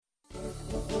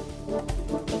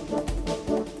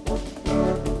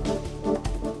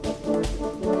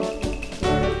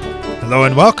Hello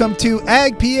and welcome to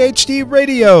Ag PhD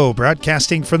Radio,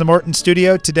 broadcasting from the Morton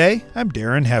Studio. Today, I'm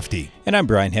Darren Hefty. And I'm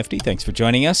Brian Hefty. Thanks for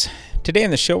joining us. Today on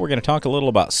the show, we're going to talk a little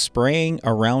about spraying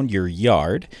around your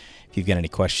yard. If you've got any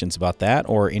questions about that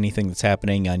or anything that's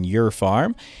happening on your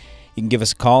farm, you can give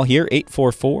us a call here,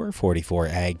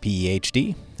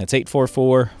 844-44-AG-PHD. That's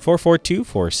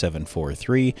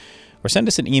 844-442-4743. Or send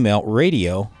us an email,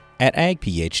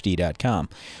 radio@agphd.com.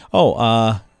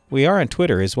 We are on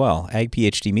Twitter as well,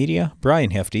 AgPhD Media,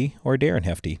 Brian Hefty, or Darren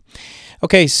Hefty.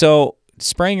 Okay, so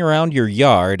spraying around your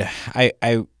yard,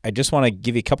 I just want to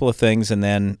give you a couple of things, and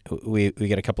then we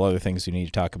got a couple other things we need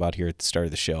to talk about here at the start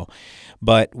of the show.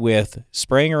 But with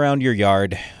spraying around your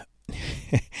yard,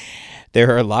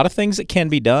 there are a lot of things that can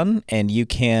be done, and you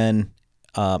can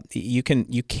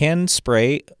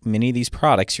spray many of these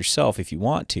products yourself if you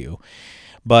want to.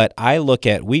 But I look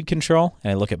at weed control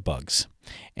and I look at bugs.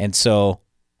 And so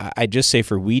I just say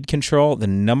for weed control, the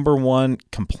number one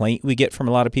complaint we get from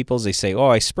a lot of people is they say,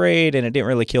 I sprayed and it didn't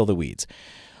really kill the weeds.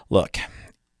 Look,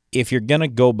 if you're going to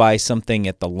go buy something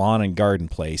at the lawn and garden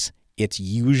place, it's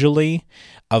usually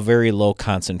a very low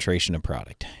concentration of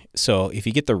product. So if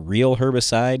you get the real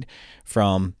herbicide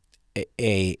from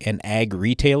an ag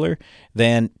retailer,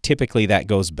 then typically that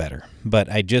goes better.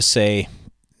 But I just say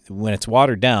when it's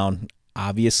watered down,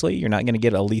 obviously, you're not going to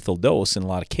get a lethal dose in a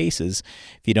lot of cases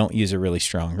if you don't use a really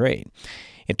strong rate.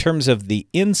 In terms of the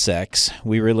insects,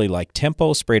 we really like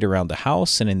Tempo sprayed around the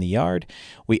house and in the yard.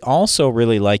 We also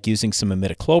really like using some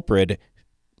imidacloprid,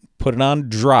 put it on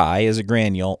dry as a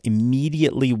granule,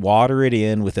 immediately water it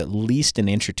in with at least an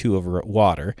inch or two of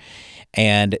water,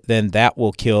 and then that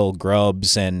will kill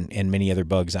grubs and many other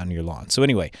bugs on your lawn. So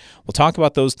anyway, we'll talk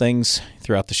about those things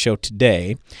throughout the show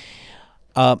today.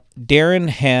 Darren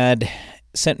had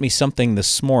sent me something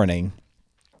this morning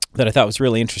that I thought was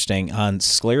really interesting on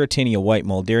Sclerotinia white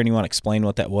mold. Darren, you want to explain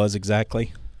what that was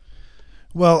exactly?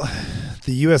 Well,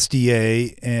 the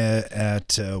USDA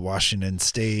at Washington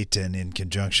State and in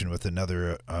conjunction with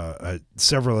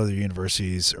several other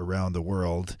universities around the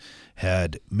world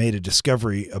had made a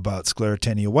discovery about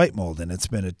Sclerotinia white mold, and it's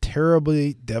been a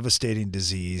terribly devastating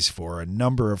disease for a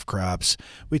number of crops.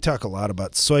 We talk a lot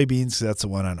about soybeans. That's the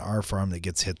one on our farm that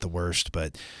gets hit the worst,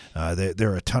 but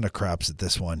there are a ton of crops that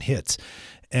this one hits.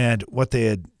 And what they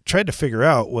had tried to figure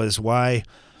out was why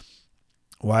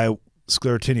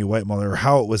Sclerotinia white mold, or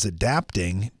how it was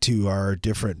adapting to our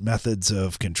different methods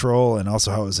of control, and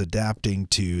also how it was adapting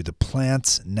to the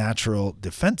plant's natural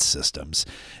defense systems.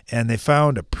 And they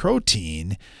found a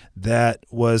protein that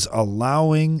was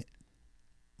allowing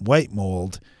white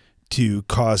mold to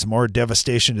cause more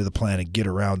devastation to the plant and get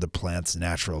around the plant's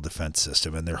natural defense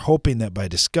system. And they're hoping that by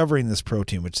discovering this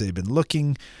protein, which they've been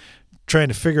trying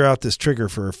to figure out this trigger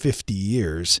for 50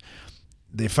 years,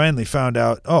 they finally found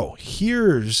out,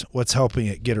 here's what's helping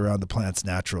it get around the plant's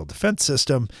natural defense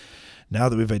system. Now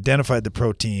that we've identified the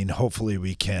protein, hopefully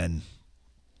we can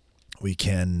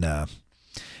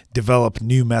develop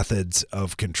new methods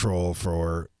of control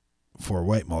for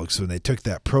white mold. So when they took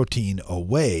that protein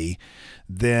away,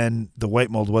 then the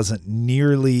white mold wasn't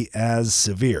nearly as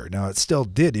severe. Now, it still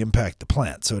did impact the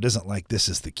plant, so it isn't like this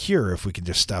is the cure if we can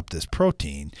just stop this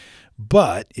protein.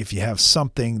 But if you have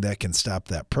something that can stop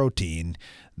that protein,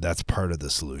 that's part of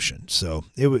the solution. So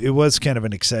it was kind of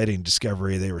an exciting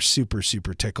discovery. They were super,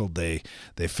 super tickled. They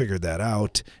figured that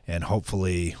out, and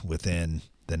hopefully within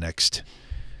the next,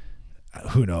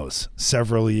 who knows,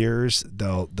 several years,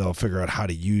 they'll figure out how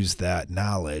to use that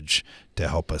knowledge to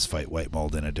help us fight white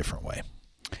mold in a different way.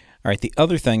 All right, the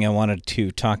other thing I wanted to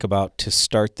talk about to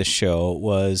start the show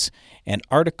was an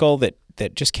article that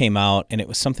just came out, and it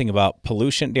was something about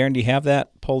pollution. Darren, do you have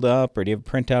that pulled up, or do you have a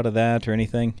printout of that or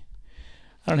anything?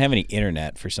 I don't have any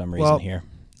internet for some reason here.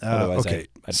 Otherwise, okay.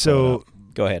 I'd so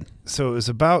go ahead. So it was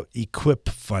about EQIP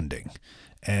funding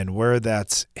and where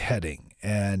that's heading,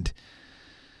 and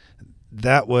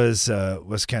that was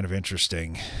kind of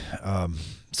interesting.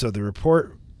 So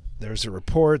there's a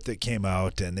report that came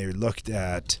out, and they looked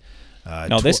at.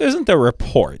 No, this isn't the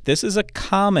report. This is a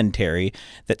commentary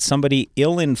that somebody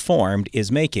ill-informed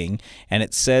is making, and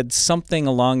it said something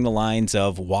along the lines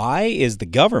of, "Why is the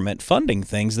government funding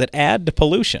things that add to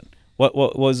pollution?" What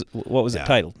was it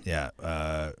titled? Yeah.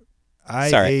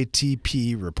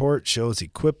 IATP report shows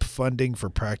EQIP funding for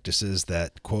practices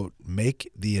that, quote,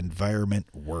 make the environment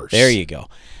worse. There you go.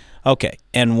 Okay,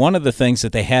 and one of the things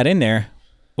that they had in there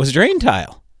was drain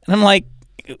tile, and I'm like,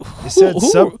 Who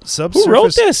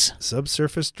wrote this?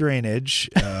 Subsurface drainage.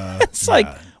 It's like,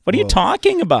 what are you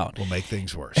talking about? Will make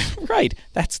things worse. Right.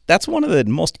 That's one of the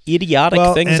most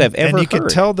idiotic things I've ever heard. And you can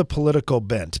tell the political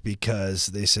bent, because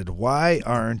they said, why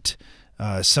aren't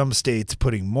some states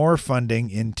putting more funding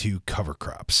into cover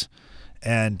crops.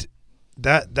 And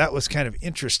that was kind of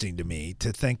interesting to me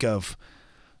to think of.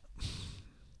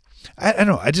 I don't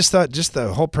know. I just thought just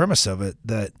the whole premise of it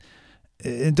that,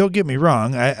 and don't get me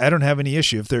wrong, I don't have any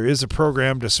issue if there is a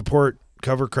program to support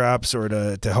cover crops or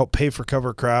to help pay for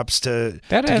cover crops to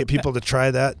get people to try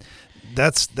that.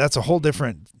 That's a whole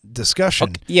different discussion.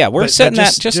 Okay, yeah, we're setting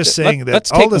that just saying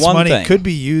that all this money could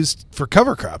be used for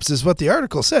cover crops is what the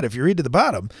article said. If you read to the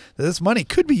bottom, that this money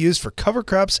could be used for cover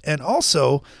crops and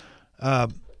also,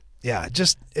 it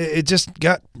just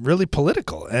got really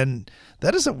political, and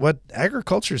that isn't what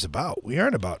agriculture is about. We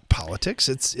aren't about politics.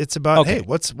 It's about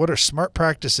what are smart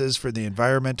practices for the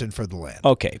environment and for the land.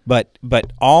 Okay, but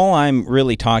all I'm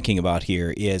really talking about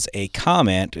here is a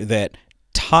comment that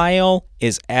tile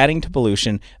is adding to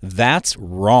pollution. That's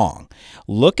wrong.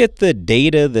 Look at the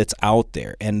data that's out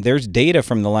there, and there's data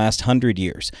from the last 100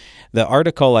 years. The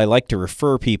article I like to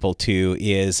refer people to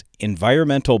is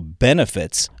Environmental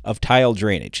Benefits of Tile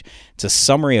Drainage. It's a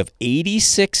summary of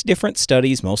 86 different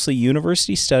studies, mostly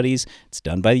university studies. It's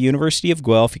done by the University of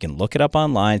Guelph. You can look it up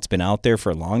online. It's been out there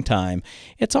for a long time.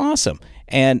 It's awesome.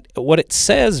 And what it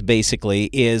says basically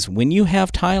is when you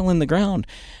have tile in the ground,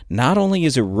 not only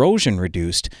is erosion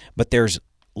reduced, but there are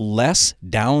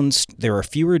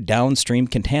fewer downstream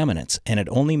contaminants, and it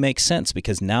only makes sense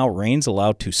because now rain's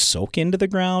allowed to soak into the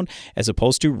ground as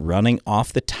opposed to running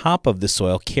off the top of the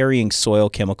soil, carrying soil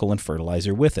chemical and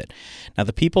fertilizer with it. Now,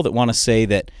 the people that want to say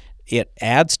that it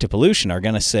adds to pollution are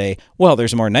going to say, well,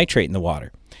 there's more nitrate in the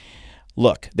water.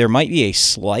 Look, there might be a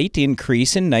slight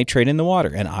increase in nitrate in the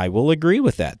water, and I will agree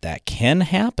with that. That can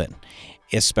happen,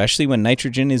 especially when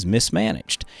nitrogen is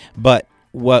mismanaged. But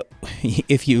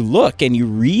if you look and you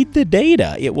read the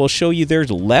data, it will show you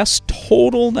there's less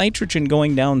total nitrogen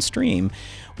going downstream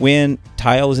when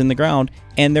tile is in the ground,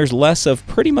 and there's less of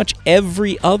pretty much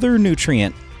every other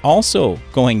nutrient also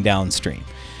going downstream.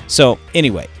 So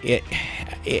anyway,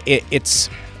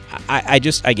 I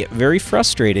get very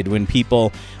frustrated when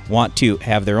people want to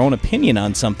have their own opinion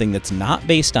on something that's not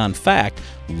based on fact.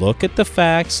 Look at the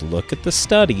facts, look at the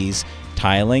studies.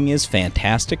 Tiling is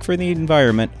fantastic for the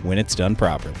environment when it's done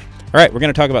properly. All right, we're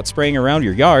going to talk about spraying around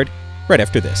your yard right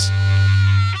after this.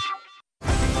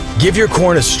 Give your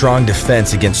corn a strong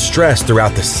defense against stress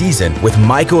throughout the season with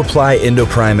MycoApply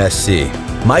Endoprime SC.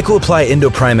 MycoApply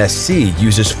Endoprime SC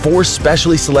uses 4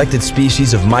 specially selected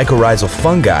species of mycorrhizal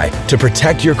fungi to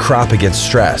protect your crop against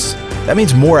stress. That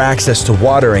means more access to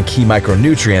water and key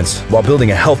micronutrients while building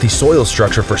a healthy soil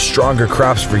structure for stronger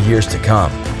crops for years to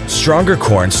come. Stronger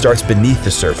corn starts beneath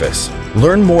the surface.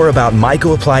 Learn more about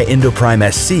MycoApply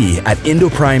Endoprime SC at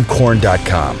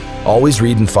endoprimecorn.com. Always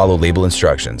read and follow label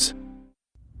instructions.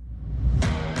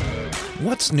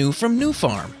 What's new from New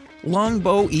Farm?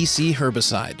 Longbow EC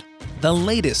Herbicide, the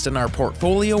latest in our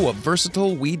portfolio of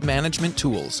versatile weed management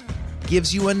tools,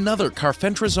 gives you another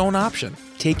carfentrazone option,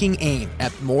 taking aim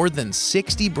at more than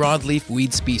 60 broadleaf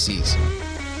weed species.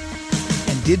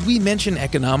 And did we mention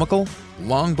economical?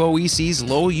 Longbow EC's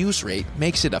low use rate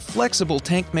makes it a flexible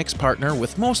tank mix partner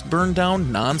with most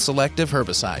burn-down non-selective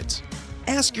herbicides.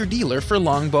 Ask your dealer for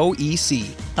Longbow EC,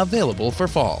 available for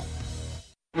fall.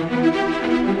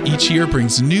 Each year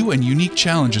brings new and unique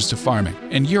challenges to farming,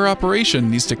 and your operation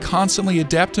needs to constantly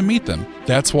adapt to meet them.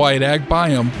 That's why at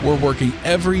AgBiome, we're working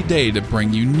every day to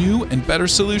bring you new and better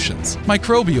solutions,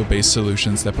 microbial-based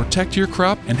solutions that protect your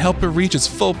crop and help it reach its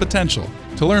full potential.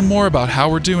 To learn more about how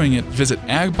we're doing it, visit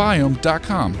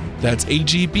agbiome.com. That's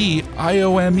AGBIOME.com.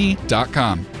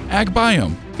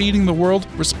 AgBiome, feeding the world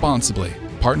responsibly,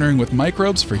 partnering with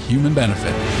microbes for human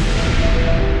benefit.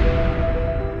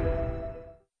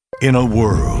 In a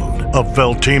world of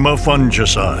Veltima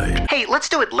fungicide. Hey, let's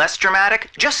do it less dramatic.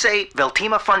 Just say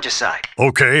Veltima fungicide.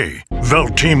 Okay,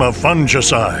 Veltima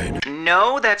fungicide.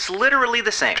 No, that's literally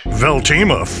the same.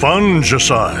 Veltima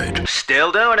fungicide.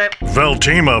 Still doing it.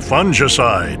 Veltima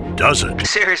fungicide does it.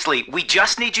 Seriously, we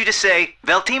just need you to say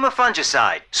Veltima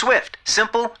fungicide. Swift,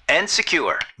 simple, and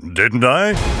secure. Didn't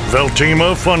I?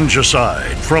 Veltima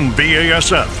fungicide from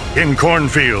BASF in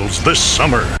cornfields this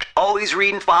summer. Always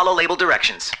read and follow label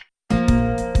directions.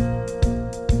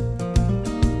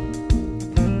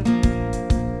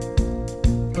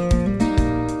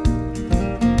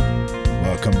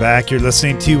 Welcome back. You're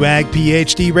listening to Ag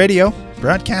PhD Radio,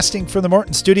 broadcasting from the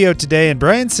Morton studio today. And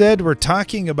Brian said we're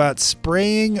talking about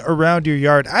spraying around your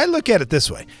yard. I look at it this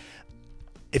way.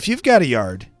 If you've got a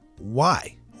yard,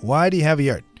 why? Why do you have a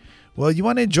yard? Well, you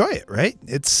want to enjoy it, right?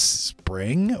 It's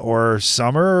spring or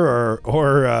summer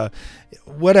or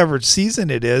whatever season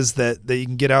it is that you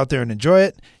can get out there and enjoy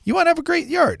it, you want to have a great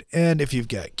yard. And if you've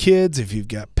got kids, if you've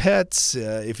got pets,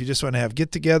 if you just want to have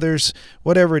get-togethers,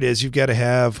 whatever it is, you've got to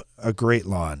have a great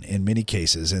lawn in many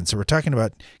cases. And so we're talking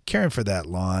about caring for that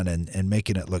lawn and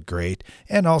making it look great,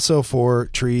 and also for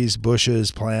trees,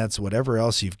 bushes, plants, whatever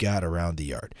else you've got around the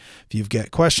yard. If you've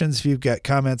got questions, if you've got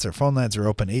comments, our phone lines are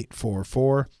open,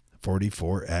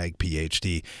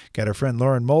 844-44-AG-PHD. Got our friend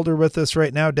Lauren Mulder with us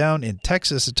right now down in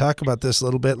Texas to talk about this a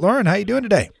little bit. Lauren, how you doing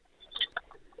today?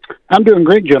 I'm doing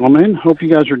great, gentlemen. Hope you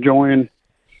guys are enjoying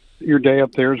your day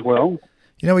up there as well.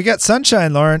 You know, we got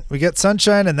sunshine, Lauren. We got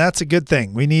sunshine, and that's a good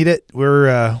thing. We need it.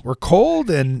 We're cold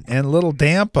and a little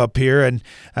damp up here. And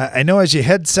I know as you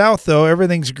head south, though,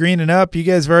 everything's greening up. You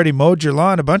guys have already mowed your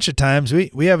lawn a bunch of times.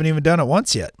 We haven't even done it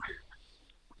once yet.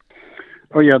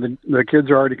 Oh, yeah, the kids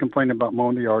are already complaining about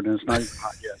mowing the yard, and it's not even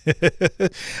hot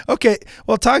yet. Okay,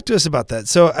 well, talk to us about that.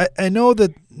 So I know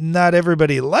that not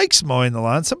everybody likes mowing the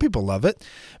lawn. Some people love it,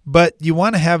 but you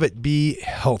want to have it be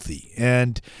healthy.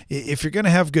 And if you're going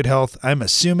to have good health, I'm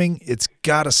assuming it's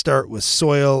got to start with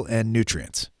soil and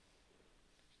nutrients.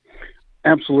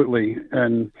 Absolutely.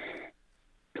 And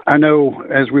I know,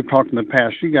 as we've talked in the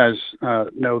past, you guys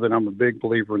know that I'm a big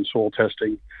believer in soil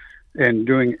testing and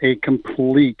doing a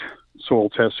complete soil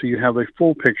test so you have a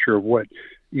full picture of what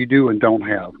you do and don't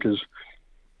have, because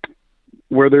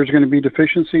where there's going to be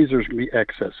deficiencies, there's going to be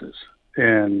excesses.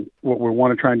 And what we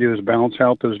want to try and do is balance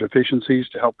out those deficiencies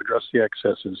to help address the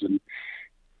excesses. And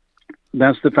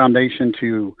that's the foundation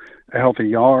to a healthy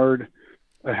yard,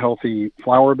 a healthy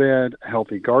flower bed, a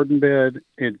healthy garden bed.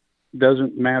 It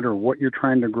doesn't matter what you're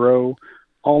trying to grow,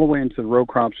 all the way into the row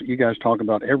crops that you guys talk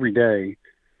about every day.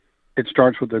 It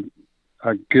starts with a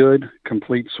good,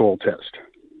 complete soil test.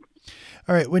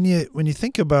 All right. When you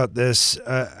think about this,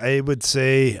 I would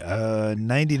say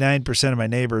 99% of my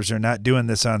neighbors are not doing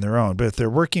this on their own. But if they're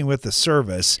working with a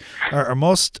service, are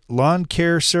most lawn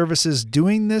care services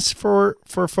doing this for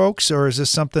folks, or is this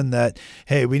something that,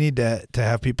 hey, we need to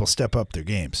have people step up their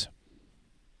games?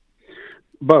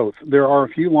 Both. There are a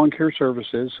few lawn care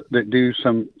services that do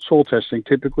some soil testing.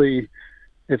 Typically,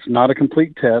 it's not a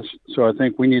complete test, so I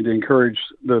think we need to encourage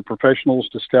the professionals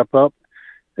to step up,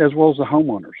 as well as the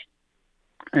homeowners.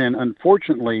 And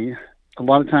unfortunately, a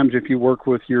lot of times if you work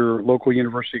with your local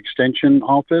university extension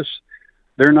office,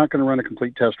 they're not going to run a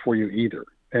complete test for you either.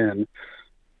 And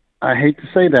I hate to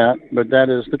say that, but that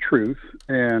is the truth.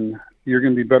 And you're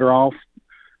going to be better off,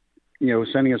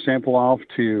 sending a sample off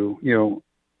to,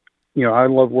 I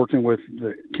love working with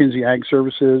the Kinsey Ag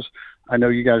Services. I know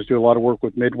you guys do a lot of work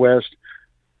with Midwest.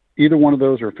 Either one of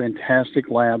those are fantastic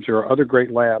labs. There are other great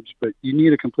labs, but you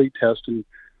need a complete test, and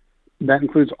that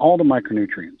includes all the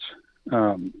micronutrients.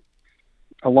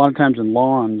 A lot of times in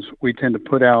lawns, we tend to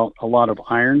put out a lot of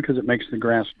iron because it makes the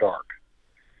grass dark.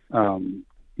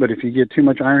 But if you get too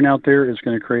much iron out there, it's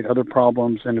going to create other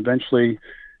problems, and eventually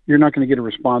you're not going to get a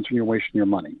response when you're wasting your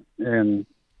money. And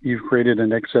you've created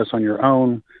an excess on your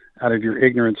own out of your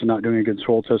ignorance and not doing a good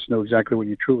soil test to know exactly what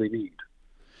you truly need.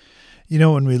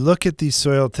 When we look at these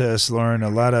soil tests, Lauren, a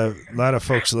lot of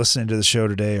folks listening to the show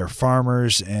today are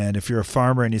farmers. And if you're a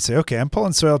farmer and you say, okay, I'm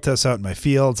pulling soil tests out in my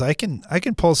fields, I can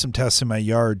pull some tests in my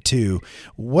yard too.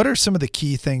 What are some of the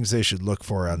key things they should look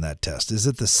for on that test? Is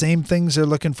it the same things they're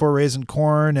looking for raising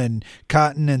corn and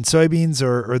cotton and soybeans,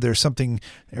 or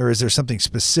is there something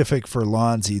specific for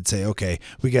lawns you'd say, okay,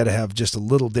 we got to have just a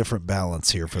little different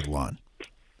balance here for the lawn?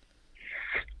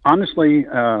 Honestly,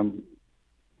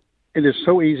 it is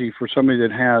so easy for somebody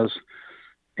that has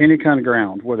any kind of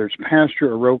ground, whether it's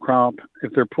pasture or row crop,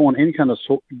 if they're pulling any kind of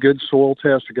good soil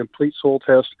test, a complete soil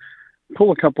test,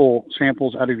 pull a couple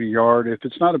samples out of your yard. If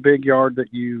it's not a big yard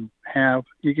that you have,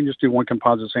 you can just do one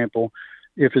composite sample.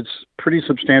 If it's pretty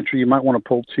substantial, you might want to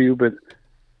pull two, but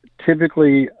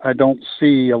typically I don't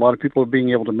see a lot of people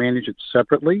being able to manage it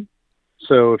separately.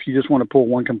 So if you just want to pull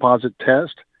one composite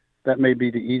test, that may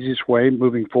be the easiest way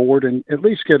moving forward, and at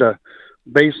least get a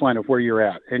baseline of where you're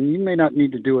at. And you may not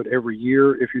need to do it every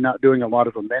year if you're not doing a lot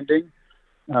of amending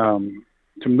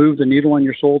to move the needle on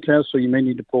your soil test. So you may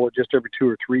need to pull it just every 2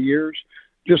 or 3 years,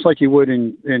 just like you would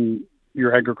in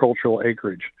your agricultural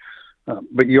acreage.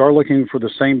 But you are looking for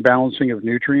the same balancing of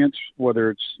nutrients,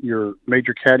 whether it's your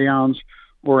major cations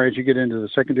or as you get into the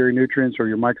secondary nutrients or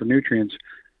your micronutrients.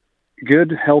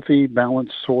 Good, healthy,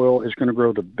 balanced soil is going to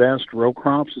grow the best row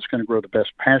crops. It's going to grow the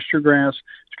best pasture grass.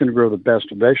 It's going to grow the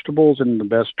best vegetables and the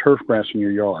best turf grass in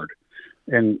your yard.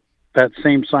 And that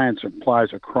same science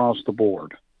applies across the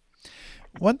board.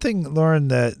 One thing, Lauren,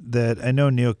 that I know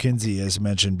Neil Kinsey has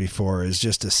mentioned before is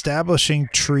just establishing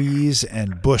trees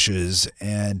and bushes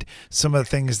and some of the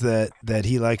things that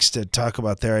he likes to talk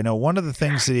about there. I know one of the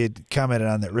things that he had commented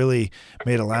on that really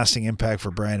made a lasting impact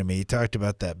for Brian and me, he talked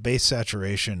about that base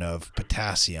saturation of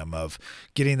potassium, of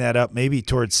getting that up maybe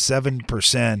towards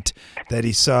 7%, that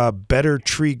he saw better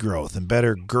tree growth and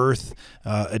better girth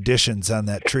additions on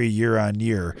that tree year on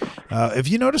year. Have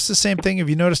you noticed the same thing? Have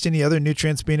you noticed any other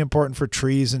nutrients being important for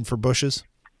trees and for bushes?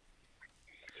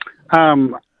 I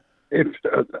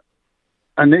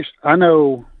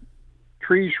know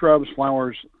trees, shrubs,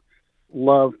 flowers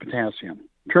love potassium.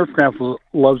 Turfgrass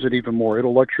loves it even more.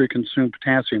 It'll luxury consume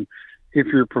potassium if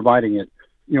you're providing it.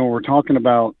 You know, we're talking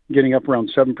about getting up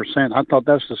around 7%. I thought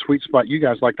that's the sweet spot you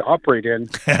guys like to operate in.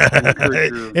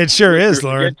 It sure is,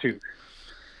 Lauren.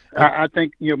 I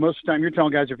think, you know, most of the time you're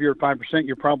telling guys if you're at 5%,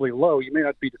 you're probably low. You may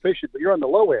not be deficient, but you're on the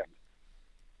low end.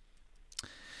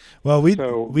 Well, we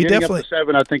definitely up to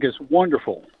 7, I think, is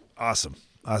wonderful. Awesome.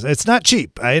 It's not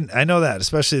cheap. I know that,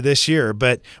 especially this year.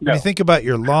 But when you think about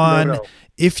your lawn,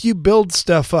 if you build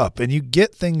stuff up and you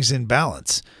get things in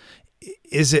balance,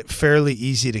 is it fairly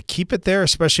easy to keep it there,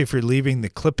 especially if you're leaving the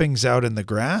clippings out in the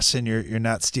grass and you're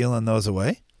not stealing those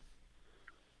away?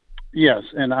 Yes,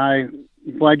 and I'm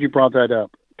glad you brought that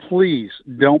up. Please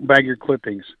don't bag your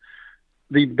clippings.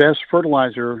 The best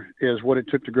fertilizer is what it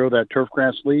took to grow that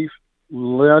turfgrass leaf.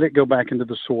 Let it go back into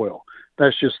the soil.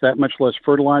 That's just that much less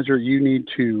fertilizer you need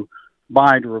to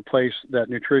buy to replace that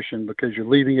nutrition because you're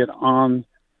leaving it on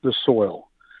the soil.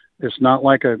 It's not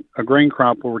like a grain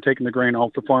crop where we're taking the grain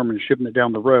off the farm and shipping it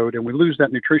down the road, and we lose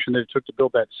that nutrition that it took to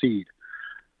build that seed.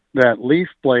 That leaf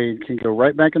blade can go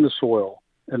right back in the soil,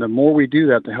 and the more we do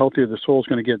that, the healthier the soil is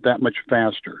going to get that much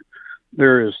faster.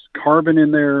 There is carbon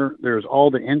in there. There's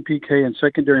all the NPK and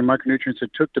secondary micronutrients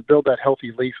it took to build that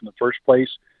healthy leaf in the first place,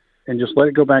 and just let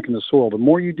it go back in the soil. The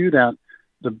more you do that,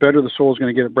 the better the soil is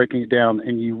going to get at breaking it down,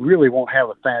 and you really won't have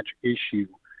a thatch issue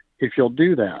if you'll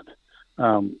do that.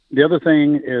 The other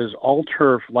thing is all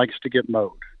turf likes to get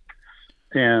mowed,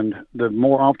 and the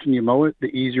more often you mow it, the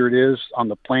easier it is on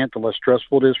the plant, the less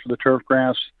stressful it is for the turf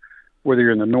grass, whether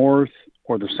you're in the north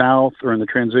or the south or in the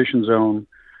transition zone.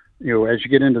 You know, as you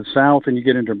get into the south and you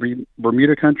get into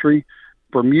Bermuda country,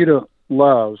 Bermuda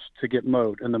loves to get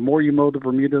mowed. And the more you mow the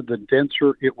Bermuda, the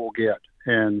denser it will get.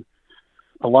 And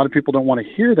a lot of people don't want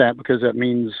to hear that because that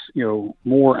means, you know,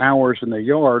 more hours in the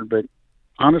yard. But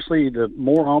honestly, the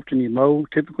more often you mow,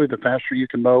 typically the faster you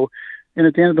can mow. And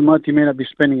at the end of the month, you may not be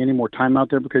spending any more time out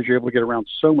there because you're able to get around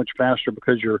so much faster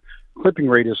because your clipping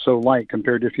rate is so light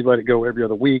compared to if you let it go every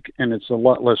other week, and it's a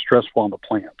lot less stressful on the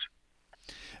plant.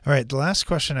 All right, the last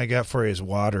question I got for you is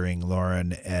watering,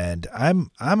 Lauren, and I'm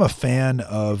a fan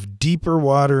of deeper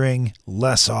watering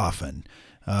less often.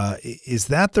 Is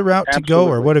that the route to go,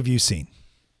 or what have you seen?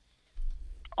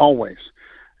 Always.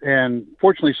 And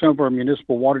fortunately, some of our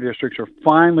municipal water districts are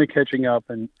finally catching up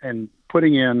and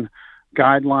putting in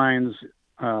guidelines,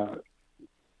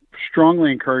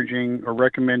 strongly encouraging or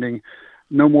recommending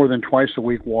no more than twice a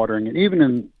week watering. And even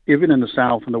in the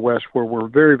south and the west, where we're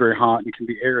very, very hot and can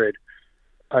be arid,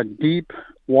 a deep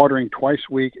watering twice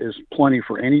a week is plenty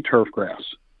for any turf grass.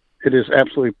 It is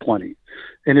absolutely plenty.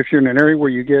 And if you're in an area where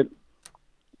you get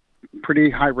pretty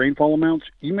high rainfall amounts,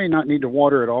 you may not need to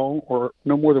water at all or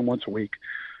no more than once a week.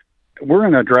 We're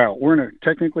in a drought. We're in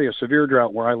technically a severe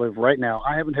drought where I live right now.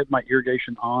 I haven't had my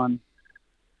irrigation on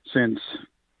since,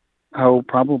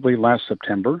 probably last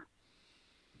September.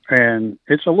 And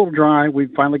it's a little dry. We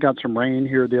finally got some rain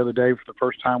here the other day for the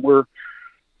first time.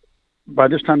 By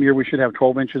this time of year, we should have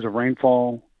 12 inches of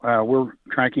rainfall. We're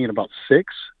tracking at about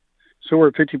 6. So we're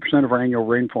at 50% of our annual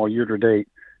rainfall year to date.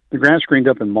 The grass greened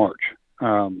up in March.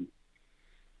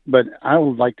 But I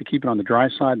would like to keep it on the dry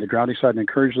side, the droughty side, and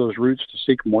encourage those roots to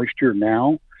seek moisture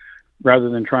now rather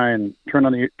than try and turn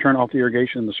off the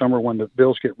irrigation in the summer when the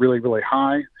bills get really, really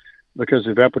high because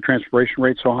the evapotranspiration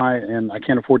rate's so high and I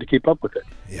can't afford to keep up with it.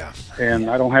 Yeah. And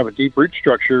I don't have a deep root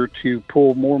structure to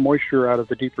pull more moisture out of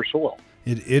the deeper soil.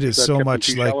 It is so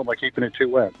much like by keeping it too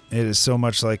wet. It is so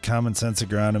much like common sense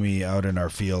agronomy out in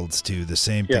our fields too. The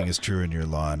same thing is true in your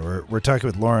lawn. We're talking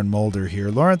with Lauren Mulder here.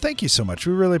 Lauren, thank you so much.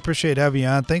 We really appreciate having you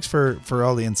on. Thanks for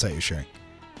all the insight you're sharing.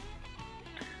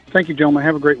 Thank you, gentlemen.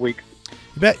 Have a great week.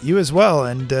 You bet. You as well.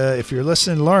 And if you're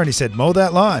listening to Lauren, he said, mow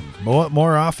that lawn. Mow it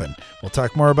more often. We'll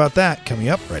talk more about that coming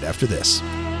up right after this.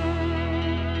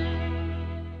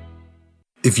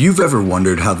 If you've ever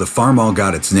wondered how the Farmall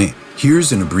got its name,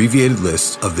 here's an abbreviated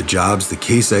list of the jobs the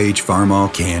Case IH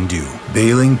Farmall can do.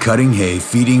 Baling, cutting hay,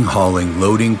 feeding, hauling,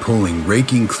 loading, pulling,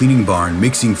 raking, cleaning barn,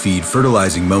 mixing feed,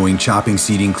 fertilizing, mowing, chopping,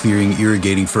 seeding, clearing,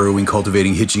 irrigating, furrowing,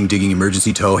 cultivating, hitching, digging,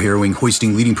 emergency tow, harrowing,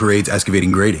 hoisting, leading parades,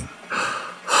 excavating, grading.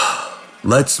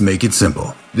 Let's make it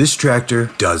simple. This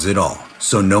tractor does it all.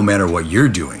 So no matter what you're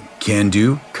doing, Can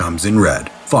Do comes in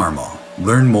red. Farmall.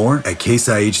 Learn more at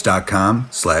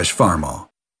caseih.com/farmall.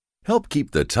 Help keep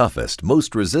the toughest,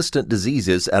 most resistant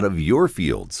diseases out of your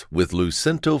fields with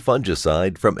Lucento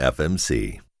fungicide from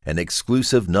FMC. An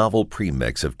exclusive novel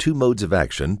premix of 2 modes of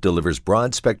action delivers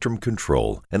broad-spectrum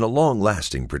control and a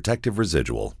long-lasting protective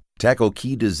residual. Tackle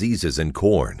key diseases in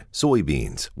corn,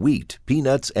 soybeans, wheat,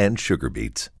 peanuts, and sugar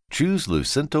beets. Choose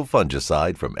Lucento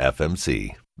fungicide from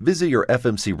FMC. Visit your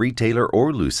FMC retailer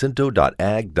or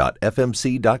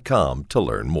lucento.ag.fmc.com to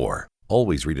learn more.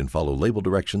 Always read and follow label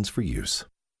directions for use.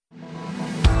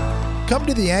 Come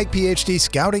to the Ag PhD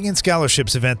Scouting and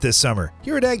Scholarships event this summer.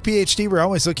 Here at Ag PhD, we're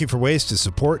always looking for ways to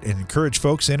support and encourage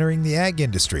folks entering the ag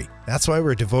industry. That's why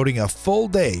we're devoting a full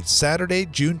day, Saturday,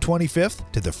 June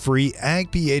 25th, to the free Ag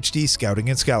PhD Scouting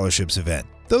and Scholarships event.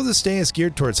 Though this day is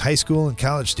geared towards high school and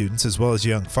college students as well as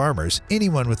young farmers,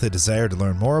 anyone with a desire to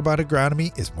learn more about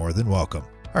agronomy is more than welcome.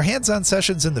 Our hands-on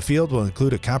sessions in the field will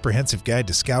include a comprehensive guide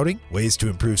to scouting, ways to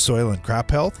improve soil and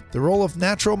crop health, the role of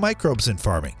natural microbes in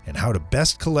farming, and how to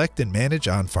best collect and manage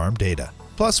on-farm data.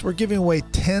 Plus, we're giving away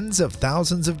tens of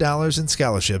thousands of dollars in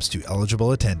scholarships to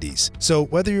eligible attendees. So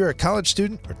whether you're a college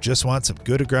student or just want some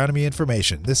good agronomy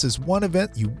information, this is one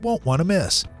event you won't want to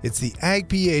miss. It's the Ag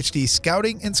PhD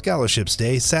Scouting and Scholarships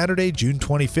Day, Saturday, June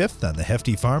 25th on the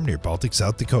Hefty Farm near Baltic,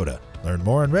 South Dakota. Learn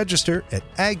more and register at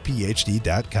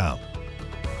agphd.com.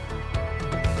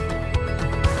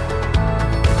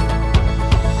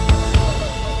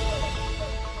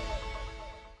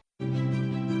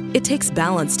 It takes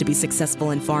balance to be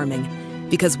successful in farming,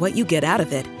 because what you get out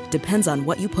of it depends on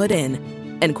what you put in,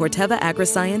 and Corteva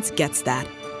Agriscience gets that.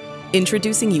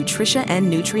 Introducing Utrisha N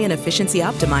Nutrient Efficiency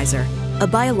Optimizer, a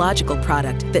biological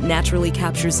product that naturally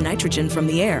captures nitrogen from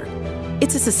the air.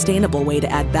 It's a sustainable way to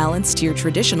add balance to your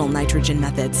traditional nitrogen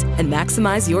methods and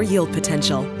maximize your yield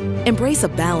potential. Embrace a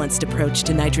balanced approach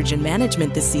to nitrogen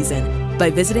management this season by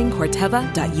visiting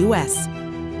corteva.us.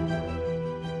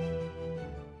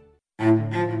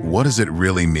 What does it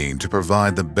really mean to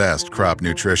provide the best crop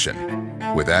nutrition?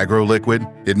 With AgroLiquid,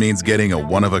 it means getting a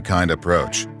one-of-a-kind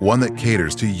approach, one that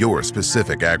caters to your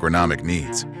specific agronomic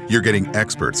needs. You're getting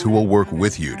experts who will work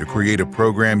with you to create a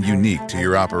program unique to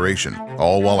your operation,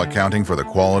 all while accounting for the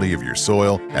quality of your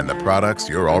soil and the products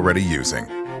you're already using.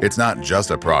 It's not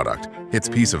just a product, it's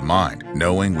peace of mind,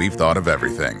 knowing we've thought of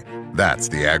everything. That's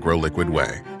the AgroLiquid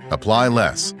way. Apply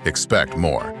less, expect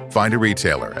more. Find a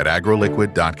retailer at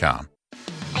agroliquid.com.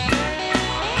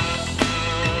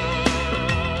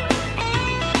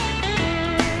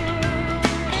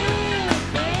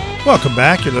 Welcome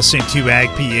back. You're listening to Ag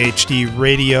PhD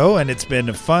Radio, and it's been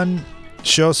a fun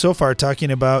show so far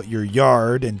talking about your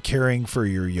yard and caring for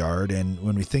your yard. And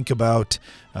when we think about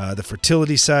the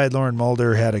fertility side, Lauren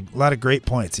Mulder had a lot of great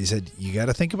points. He said, you got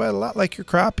to think about it a lot like your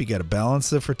crop. You got to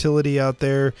balance the fertility out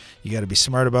there. You got to be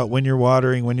smart about when you're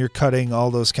watering, when you're cutting,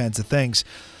 all those kinds of things.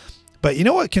 But you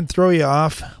know what can throw you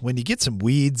off? When you get some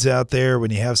weeds out there, when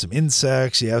you have some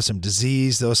insects, you have some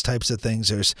disease, those types of things,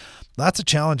 there's lots of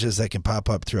challenges that can pop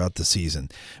up throughout the season.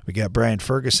 We got Brian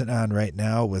Ferguson on right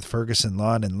now with Ferguson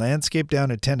Lawn and Landscape down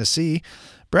in Tennessee.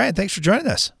 Brian, thanks for joining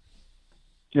us.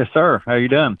 Yes, sir. How you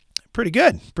doing? Pretty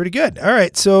good. Pretty good. All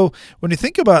right. So when you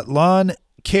think about lawn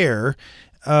care,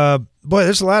 boy,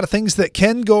 there's a lot of things that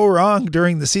can go wrong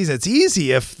during the season. It's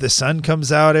easy if the sun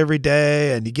comes out every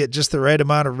day and you get just the right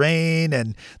amount of rain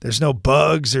and there's no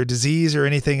bugs or disease or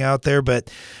anything out there.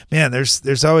 But man,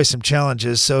 there's always some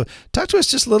challenges. So talk to us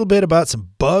just a little bit about some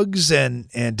bugs and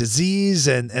disease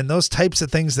and those types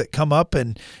of things that come up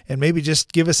and maybe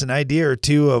just give us an idea or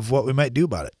two of what we might do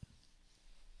about it.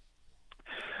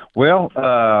 Well,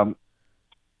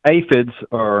 aphids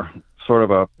are sort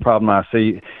of a problem I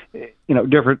see,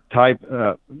 different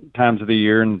times of the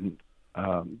year and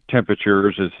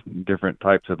temperatures is different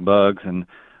types of bugs. And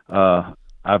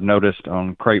I've noticed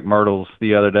on crepe myrtles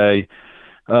the other day,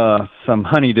 some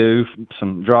honeydew,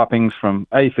 some droppings from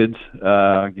aphids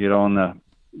get on the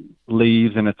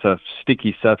leaves, and it's a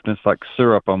sticky substance like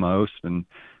syrup almost. And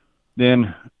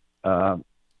then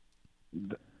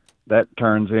that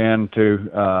turns into,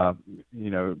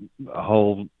 a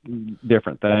whole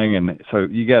different thing. And so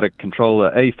you got to control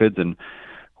the aphids. And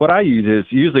what I use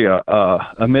is usually a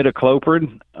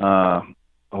imidacloprid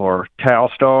or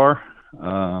Talstar.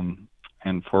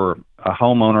 And for a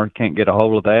homeowner can't get a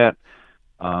hold of that,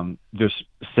 just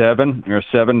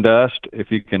 7 dust,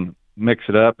 if you can mix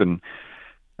it up. And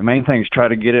the main thing is try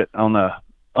to get it on the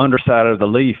underside of the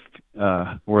leaf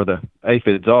where the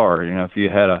aphids are. If you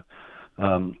had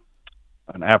an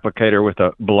applicator with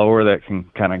a blower that can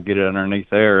kind of get it underneath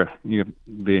there, you'd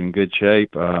be in good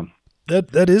shape.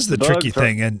 That is the tricky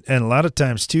thing, and a lot of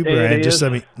times too, Brian. Just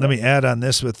let me add on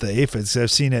this with the aphids.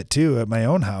 I've seen it too at my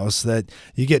own house that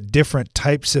you get different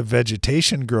types of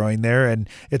vegetation growing there, and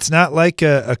it's not like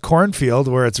a cornfield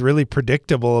where it's really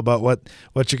predictable about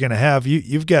what you're going to have.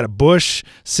 You've got a bush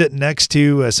sitting next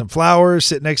to some flowers,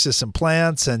 sitting next to some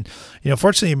plants, and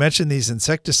fortunately you mentioned these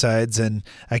insecticides, and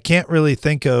I can't really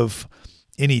think of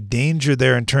any danger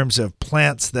there in terms of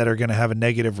plants that are going to have a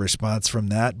negative response from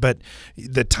that. But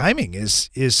the timing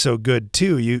is so good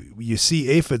too. You see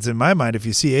aphids, in my mind, if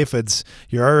you see aphids,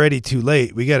 you're already too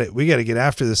late. We got to get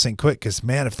after this thing quick, because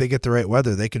man, if they get the right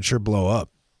weather, they can sure blow up.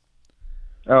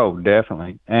 Oh,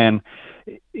 definitely. And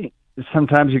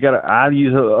sometimes I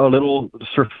use a little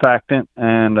surfactant,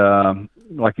 and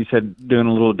like you said, doing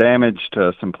a little damage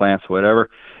to some plants,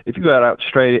 whatever. If you go out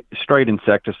straight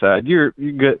insecticide, you're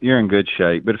in good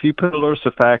shape. But if you put a little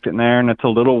surfactant in there and it's a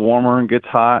little warmer and gets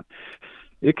hot,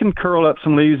 it can curl up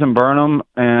some leaves and burn them.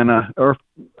 And or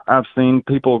I've seen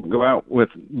people go out with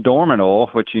dormant oil,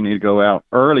 which you need to go out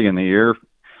early in the year,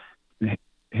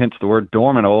 hence the word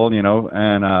dormant oil.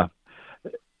 And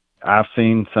I've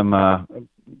seen some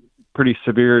pretty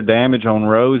severe damage on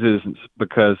roses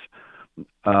because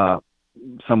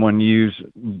someone used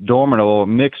dormant oil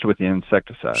mixed with the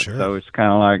insecticide. Sure. So it's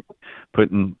kind of like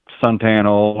putting suntan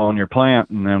oil on your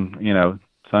plant, and then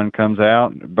sun comes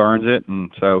out and it burns it.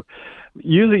 And so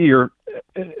usually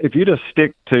if you just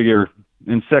stick to your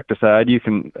insecticide,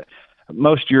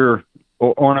 most of your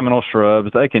ornamental shrubs,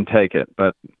 they can take it,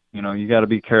 but you got to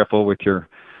be careful with your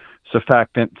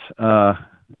surfactants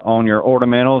on your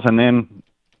ornamentals, and then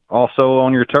also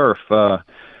on your turf.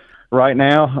 Right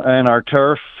now, in our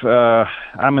turf,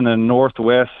 I'm in the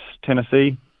northwest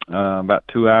Tennessee, about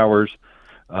 2 hours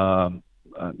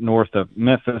north of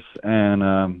Memphis,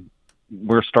 and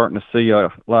we're starting to see a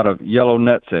lot of yellow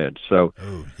nutsedge. So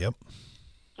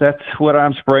that's what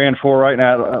I'm spraying for right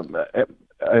now.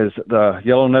 Is the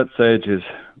yellow nutsedge is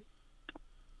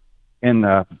in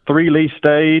the 3-leaf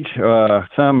stage.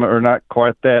 Some are not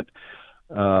quite that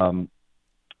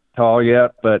tall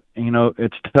yet, but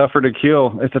it's tougher to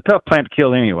kill. It's a tough plant to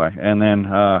kill anyway, and then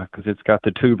because it's got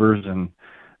the tubers, and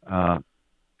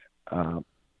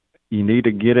you need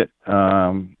to get it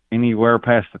anywhere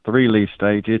past the 3-leaf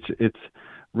stage. It's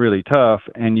really tough,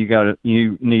 and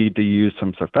you need to use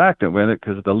some surfactant with it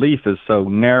because the leaf is so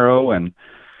narrow and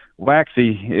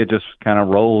waxy, it just kind of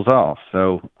rolls off.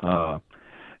 So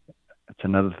it's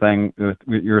another thing with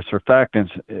your surfactants.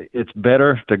 It's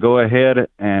better to go ahead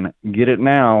and get it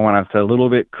now when it's a little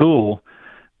bit cool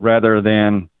rather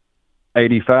than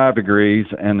 85 degrees,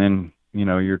 and then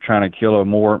you're trying to kill a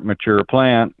more mature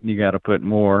plant. You got to put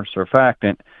more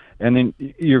surfactant, and then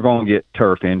you're going to get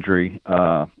turf injury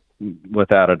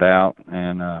without a doubt.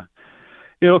 And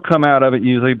it'll come out of it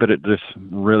usually, but it just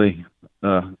really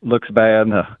looks bad.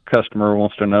 The customer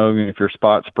wants to know if you're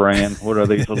spot spraying. What are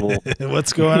these little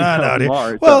what's going on out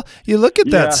here? Well, you look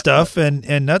at that stuff, and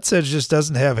nutsedge just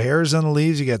doesn't have hairs on the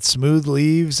leaves. You got smooth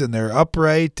leaves, and they're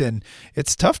upright, and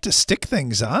it's tough to stick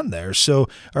things on there. So,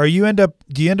 do you end up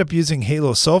using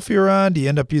halosulfuron? Do you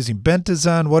end up using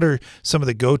bentazone? What are some of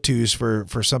the go-tos for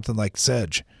something like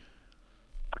sedge?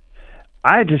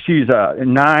 I just use a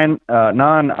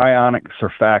non-ionic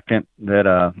surfactant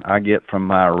that I get from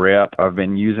my rep. I've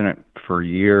been using it for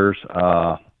years.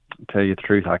 To tell you the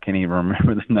truth, I can't even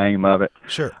remember the name of it.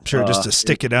 Sure, just to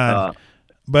stick it on.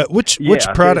 But which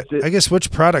product? I guess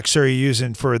which products are you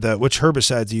using which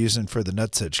herbicides are you using for the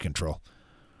nutsedge control?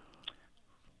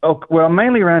 Oh, well,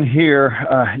 mainly around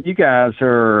here. You guys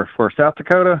are for South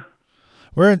Dakota.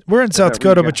 We're in South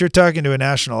Dakota, but you're talking to a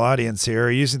national audience here.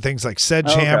 Are you using things like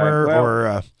Sedgehammer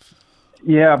or?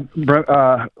 Yeah,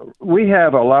 we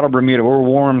have a lot of Bermuda. We're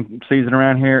warm season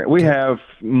around here. We have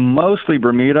mostly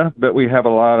Bermuda, but we have a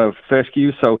lot of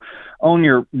fescue. So on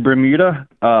your Bermuda,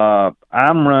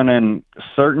 I'm running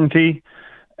Certainty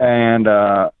and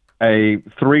a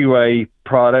 3-way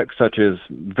product such as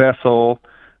Vessel,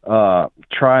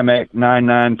 Trimec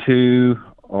 992,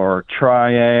 or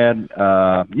Triad.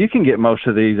 You can get most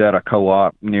of these at a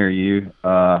co-op near you.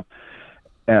 They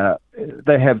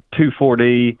have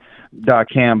 2,4-D,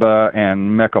 dicamba,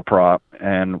 and Mecoprop,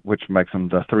 which makes them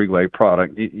the 3-way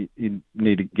product. You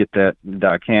need to get that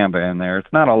dicamba in there.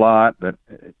 It's not a lot, but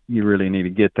you really need to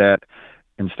get that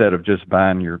instead of just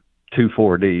buying your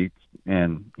 2,4-D.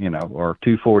 and or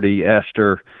 2,4-D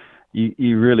ester.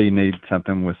 You really need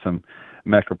something with some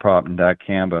mecopop and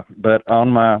dicamba. But on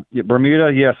my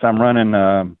Bermuda, yes, I'm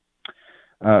running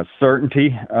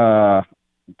Certainty.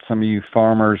 Some of you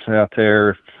farmers out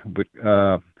there,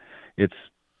 it's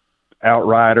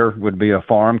Outrider would be a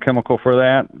farm chemical for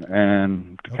that,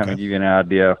 and to kind of give you an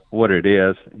idea of what it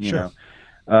is, you know.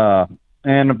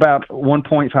 And about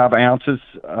 1.5 ounces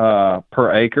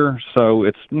per acre, so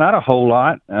it's not a whole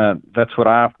lot. That's what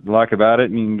I like about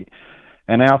it. And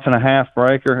an ounce and a half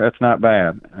per acre, that's not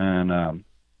bad. And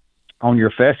on your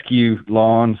fescue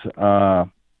lawns,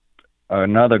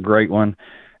 another great one,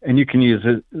 and you can use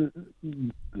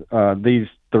these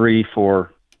three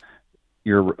for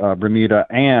your Bermuda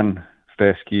and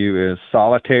fescue is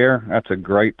Solitaire. That's a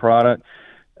great product.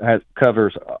 It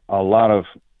covers a lot of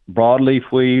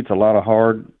broadleaf weeds, a lot of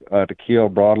hard to kill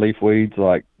broadleaf weeds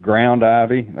like ground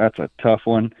ivy. That's a tough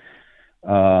one.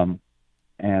 And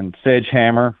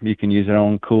Sedgehammer, you can use it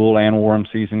on cool and warm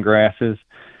season grasses.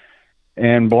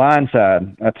 And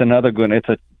Blindside, that's another good one. It's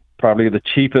probably the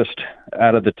cheapest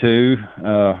out of the two,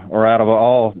 or out of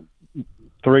all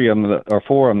three of them, or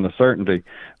four of them, the Certainty.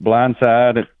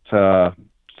 Blindside, it's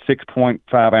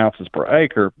 6.5 ounces per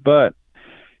acre, but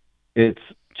it's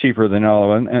cheaper than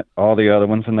all the other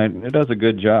ones, and it does a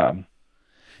good job.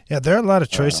 Yeah, there are a lot of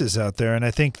choices out there, and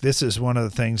I think this is one of the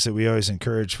things that we always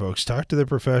encourage folks. Talk to the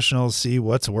professionals, see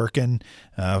what's working,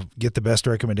 get the best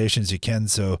recommendations you can,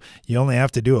 so you only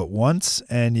have to do it once,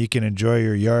 and you can enjoy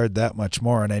your yard that much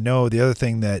more. And I know the other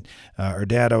thing that our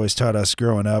dad always taught us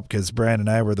growing up, because Brian and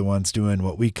I were the ones doing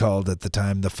what we called at the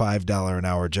time the $5 an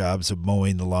hour jobs of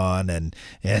mowing the lawn and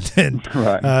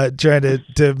right. Trying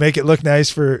to make it look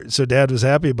nice so Dad was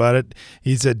happy about it.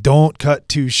 He said, don't cut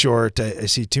too short. I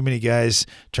see too many guys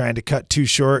trying to cut too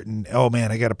short and, oh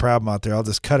man, I got a problem out there. I'll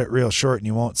just cut it real short and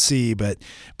you won't see. But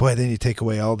boy, then you take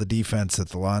away all the defense that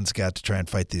the lawn's got to try and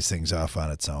fight these things off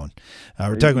on its own.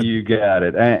 We're talking. You got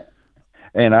it.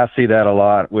 And I see that a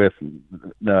lot with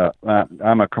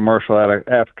I'm a commercial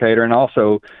applicator, and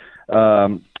also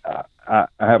I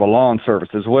have a lawn service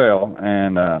as well.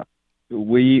 And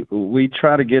we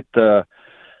try to get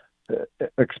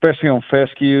especially on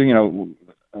fescue,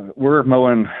 we're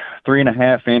mowing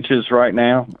 3.5 inches right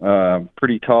now,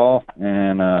 pretty tall.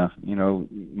 And,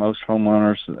 most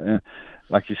homeowners,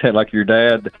 like you said, like your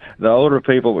dad, the older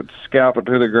people would scalp it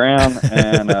to the ground.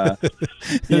 And,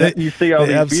 you see all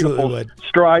these beautiful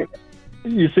stripes.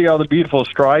 You see all the beautiful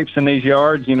stripes in these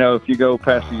yards. If you go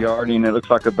past the yard and it looks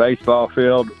like a baseball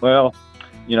field, well,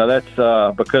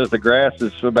 that's because the grass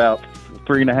is about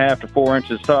 3.5 to 4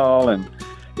 inches tall, and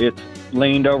it's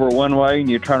leaned over one way, and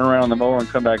you turn around the mower and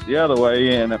come back the other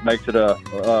way, and it makes it a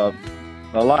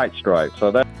light stripe.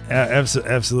 So that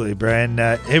absolutely, Brian.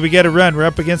 Hey, we got to run. We're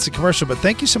up against the commercial, but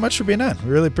thank you so much for being on. We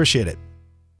really appreciate it.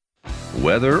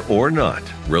 Weather or not,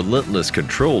 relentless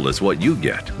control is what you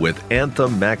get with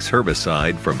Anthem Max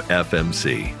Herbicide from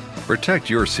FMC. Protect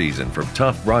your season from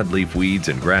tough broadleaf weeds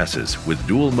and grasses with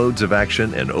dual modes of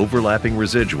action and overlapping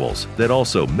residuals that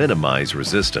also minimize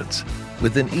resistance.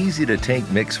 With an easy-to-take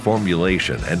mix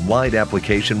formulation and wide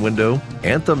application window,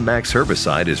 Anthem Max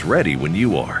Herbicide is ready when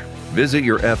you are. Visit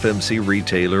your FMC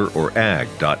retailer or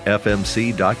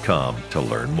ag.fmc.com to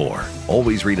learn more.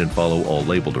 Always read and follow all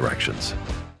label directions.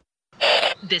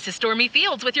 This is Stormy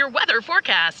Fields with your weather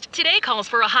forecast. Today calls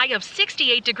for a high of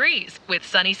 68 degrees with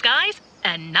sunny skies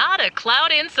and not a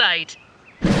cloud in sight.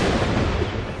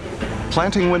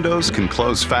 Planting windows can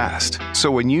close fast,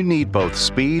 so when you need both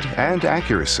speed and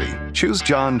accuracy, choose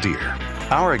John Deere.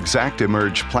 Our Exact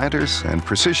Emerge planters and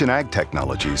precision ag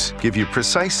technologies give you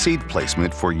precise seed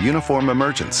placement for uniform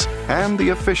emergence and the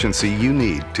efficiency you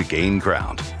need to gain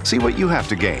ground. See what you have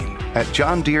to gain at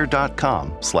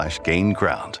johndeere.com/gain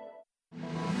ground.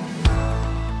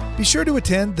 Be sure to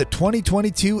attend the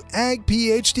 2022 Ag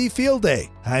PhD Field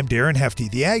Day. I'm Darren Hefty.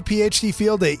 The Ag PhD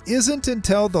Field Day isn't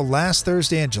until the last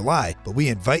Thursday in July, but we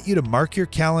invite you to mark your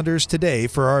calendars today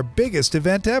for our biggest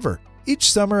event ever.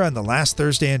 Each summer on the last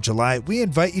Thursday in July, we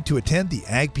invite you to attend the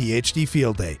Ag PhD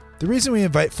Field Day. The reason we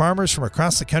invite farmers from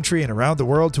across the country and around the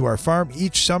world to our farm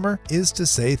each summer is to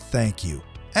say thank you.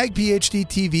 Ag PhD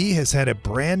TV has had a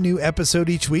brand new episode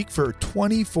each week for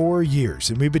 24 years,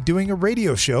 and we've been doing a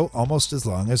radio show almost as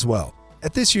long as well.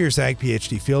 At this year's Ag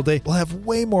PhD Field Day, we'll have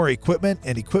way more equipment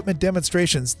and equipment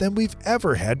demonstrations than we've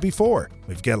ever had before.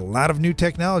 We've got a lot of new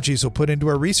technologies we'll put into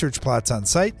our research plots on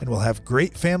site, and we'll have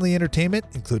great family entertainment,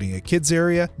 including a kids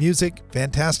area, music,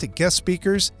 fantastic guest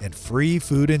speakers, and free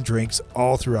food and drinks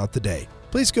all throughout the day.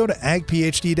 Please go to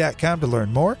agphd.com to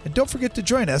learn more, and don't forget to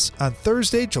join us on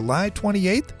Thursday, July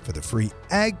 28th for the free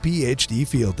Ag PhD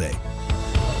Field Day.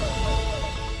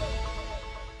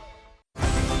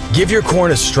 Give your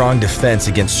corn a strong defense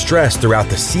against stress throughout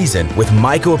the season with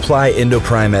MycoApply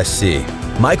Endoprime SC.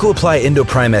 MycoApply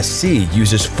Endoprime SC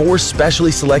uses 4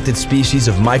 specially selected species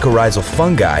of mycorrhizal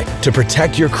fungi to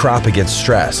protect your crop against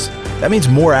stress. That means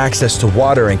more access to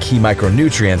water and key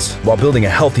micronutrients while building a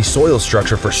healthy soil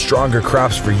structure for stronger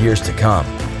crops for years to come.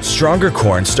 Stronger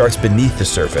corn starts beneath the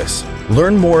surface.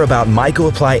 Learn more about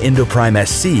MycoApply Endoprime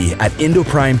SC at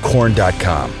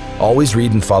endoprimecorn.com. Always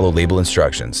read and follow label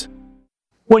instructions.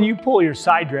 When you pull your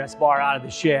side dress bar out of the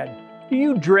shed, do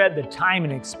you dread the time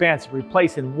and expense of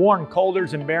replacing worn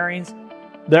colders and bearings?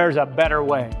 There's a better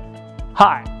way.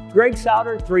 Hi, Greg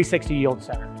Souter, 360 Yield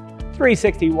Center.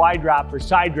 360 wide drop for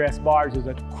side dress bars is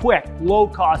a quick,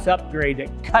 low-cost upgrade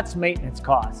that cuts maintenance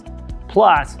costs.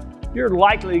 Plus, you're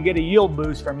likely to get a yield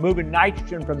boost from moving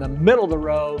nitrogen from the middle of the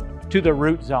row to the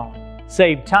root zone.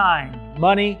 Save time,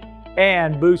 money,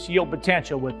 and boost yield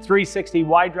potential with 360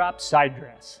 wide drop side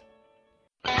dress.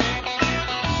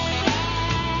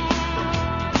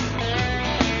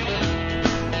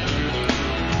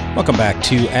 Welcome back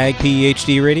to Ag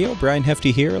PhD Radio. Brian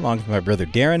Hefty here, along with my brother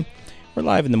Darren. We're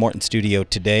live in the Morton studio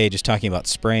today, just talking about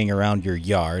spraying around your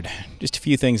yard. Just a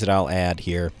few things that I'll add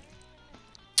here.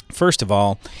 First of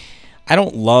all, I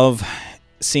don't love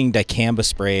seeing dicamba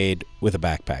sprayed with a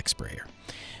backpack sprayer.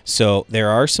 So there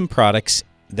are some products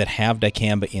that have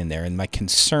dicamba in there, and my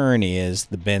concern is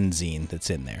the benzene that's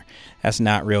in there. That's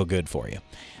not real good for you.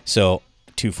 So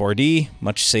 2,4-D,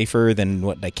 much safer than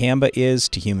what dicamba is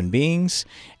to human beings.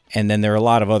 And then there are a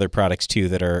lot of other products, too,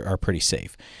 that are pretty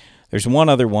safe. There's one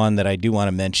other one that I do want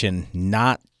to mention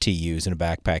not to use in a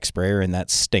backpack sprayer, and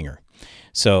that's Stinger.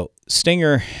 So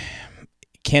Stinger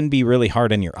can be really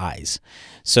hard on your eyes.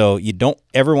 So you don't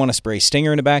ever want to spray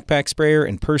Stinger in a backpack sprayer,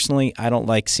 and personally, I don't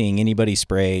like seeing anybody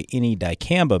spray any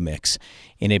dicamba mix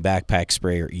in a backpack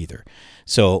sprayer either.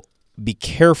 So be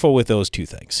careful with those two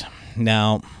things.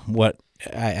 Now, what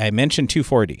I mentioned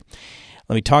 2,4-D.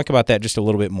 Let me talk about that just a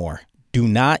little bit more. Do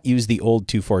not use the old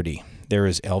 2,4-D. There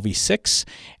is LV6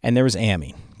 and there was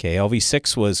amine. Okay,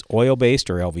 LV6 was oil-based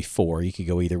or LV4. You could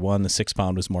go either one. The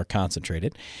 6-pound was more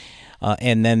concentrated.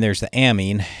 And then there's the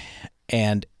amine.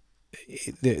 And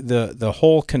the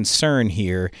whole concern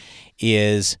here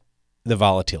is the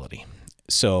volatility.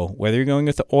 So whether you're going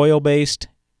with the oil-based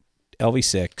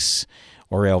LV6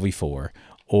 or LV4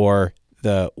 or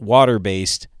the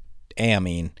water-based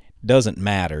amine, doesn't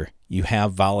matter. You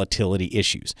have volatility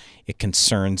issues. It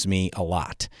concerns me a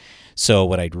lot. So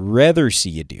what I'd rather see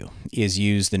you do is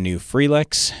use the new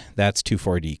Freelix. That's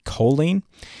 2,4-D choline.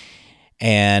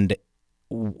 And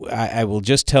I will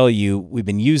just tell you, we've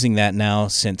been using that now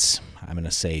since, I'm going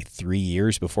to say 3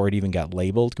 years before it even got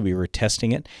labeled. We were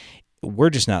testing it.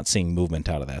 We're just not seeing movement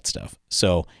out of that stuff.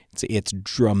 So it's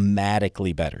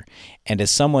dramatically better. And as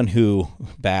someone who,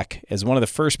 back as one of the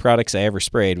first products I ever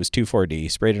sprayed was 2,4-D,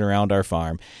 sprayed it around our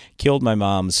farm, killed my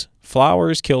mom's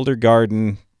flowers, killed her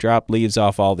garden, dropped leaves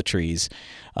off all the trees.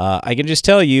 I can just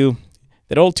tell you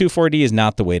that old 2,4-D is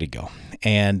not the way to go.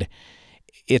 And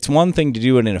it's one thing to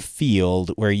do it in a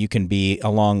field where you can be a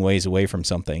long ways away from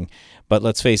something. But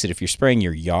let's face it, if you're spraying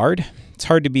your yard, it's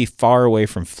hard to be far away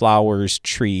from flowers,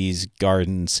 trees,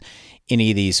 gardens, any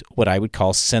of these what I would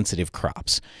call sensitive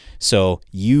crops. So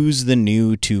use the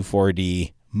new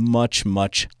 2,4-D, much,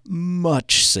 much,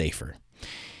 much safer.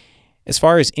 As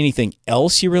far as anything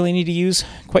else you really need to use,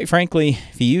 quite frankly,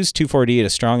 if you use 2,4-D at a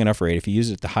strong enough rate, if you use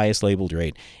it at the highest labeled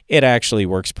rate, it actually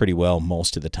works pretty well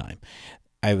most of the time.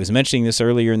 I was mentioning this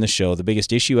earlier in the show. The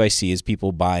biggest issue I see is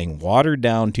people buying watered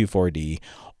down 2,4-D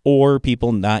or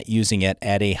people not using it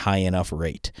at a high enough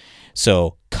rate.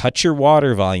 So cut your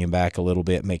water volume back a little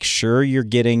bit. Make sure you're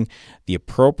getting the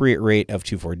appropriate rate of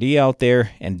 2,4-D out there,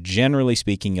 and generally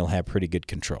speaking, you'll have pretty good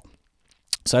control.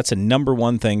 So that's a number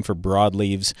one thing for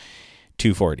broadleaves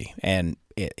 2,4-D. And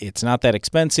it's not that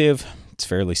expensive. It's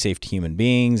fairly safe to human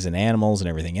beings and animals and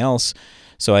everything else.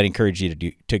 So I'd encourage you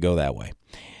to go that way.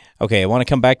 Okay, I want to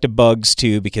come back to bugs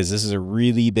too, because this is a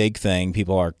really big thing.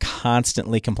 People are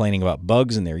constantly complaining about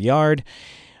bugs in their yard,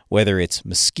 whether it's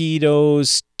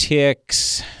mosquitoes,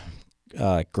 ticks,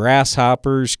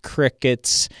 grasshoppers,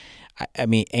 crickets,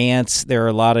 ants. There are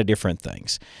a lot of different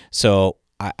things. So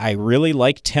I really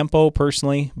like Tempo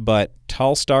personally, but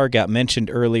Tallstar got mentioned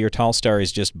earlier. Tallstar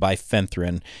is just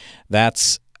bifenthrin.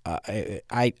 That's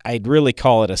I'd really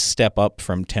call it a step up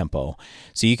from Tempo.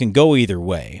 So you can go either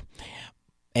way.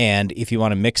 And if you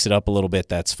want to mix it up a little bit,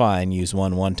 that's fine. Use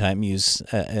one time, use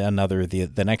another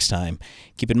the next time.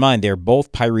 Keep in mind, they're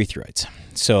both pyrethroids.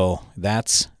 So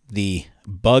that's the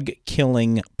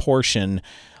bug-killing portion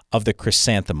of the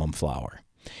chrysanthemum flower.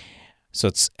 So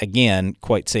it's, again,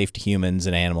 quite safe to humans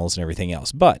and animals and everything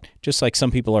else. But just like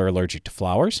some people are allergic to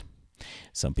flowers,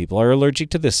 some people are allergic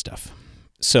to this stuff.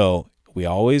 So we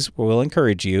always will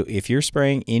encourage you, if you're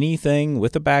spraying anything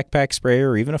with a backpack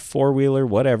sprayer or even a four-wheeler,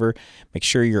 whatever, make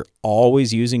sure you're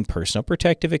always using personal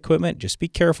protective equipment. Just be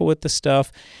careful with the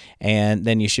stuff, and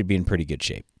then you should be in pretty good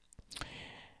shape.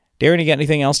 Darren, you got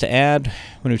anything else to add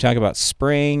when we talk about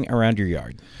spraying around your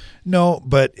yard? No,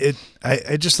 but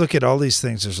I just look at all these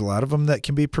things. There's a lot of them that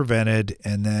can be prevented.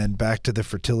 And then back to the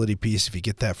fertility piece, if you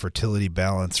get that fertility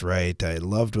balance right. I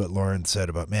loved what Lauren said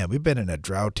about, man, we've been in a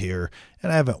drought here,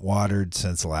 and I haven't watered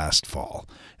since last fall,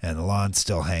 and the lawn's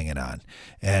still hanging on.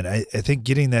 And I think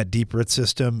getting that deep root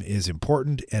system is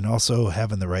important, and also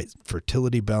having the right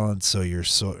fertility balance so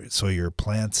your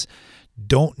plants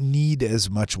don't need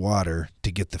as much water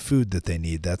to get the food that they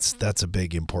need. That's a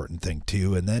big important thing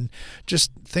too. And then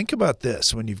just think about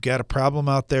this. When you've got a problem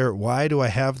out there, why do I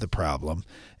have the problem?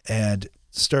 And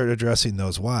start addressing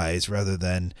those whys rather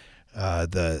than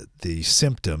the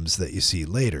symptoms that you see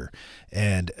later.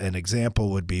 And an example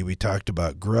would be, we talked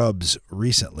about grubs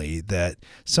recently, that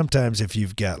sometimes if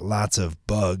you've got lots of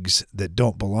bugs that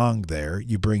don't belong there,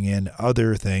 you bring in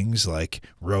other things like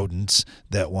rodents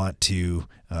that want to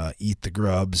eat the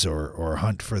grubs or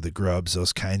hunt for the grubs,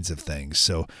 those kinds of things.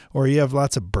 So, or you have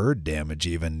lots of bird damage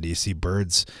even. Do you see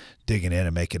birds digging in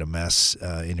and making a mess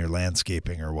in your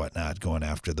landscaping or whatnot, going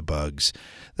after the bugs?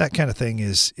 That kind of thing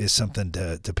is something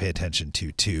to pay attention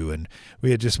to too. And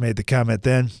we had just made the comment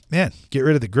then, man, get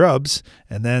rid of the grubs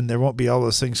and then there won't be all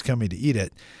those things coming to eat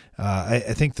it. I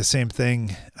think the same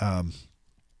thing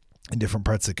in different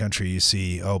parts of the country. You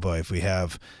see, oh boy, if we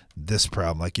have this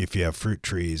problem, like if you have fruit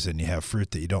trees and you have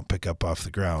fruit that you don't pick up off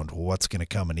the ground, well, what's going to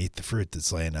come and eat the fruit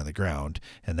that's laying on the ground?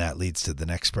 And that leads to the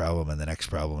next problem and the next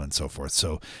problem and so forth.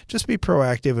 So just be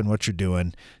proactive in what you're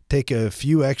doing. Take a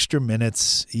few extra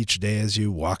minutes each day as you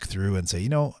walk through and say,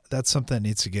 that's something that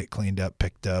needs to get cleaned up,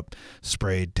 picked up,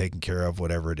 sprayed, taken care of,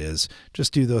 whatever it is.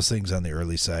 Just do those things on the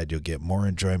early side. You'll get more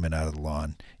enjoyment out of the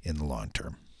lawn in the long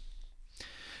term.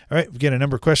 All right, we've got a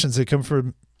number of questions that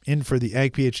come in for the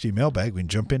Ag PhD mailbag. We can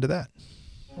jump into that.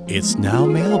 It's now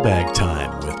mailbag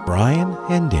time with Brian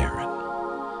and Darren.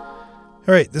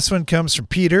 All right, this one comes from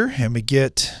Peter, and we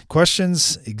get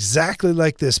questions exactly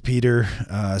like this, Peter,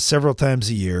 several times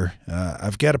a year.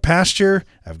 I've got a pasture.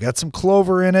 I've got some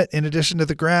clover in it in addition to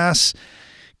the grass.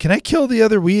 Can I kill the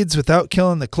other weeds without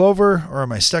killing the clover, or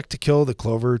am I stuck to kill the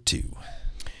clover too?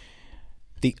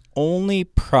 The only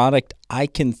product I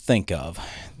can think of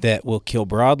that will kill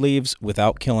broadleaves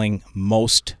without killing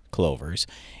most clovers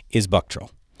is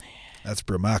Buctril. That's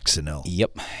bromoxynil.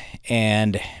 Yep.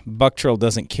 And Buctril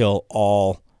doesn't kill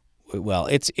all. Well,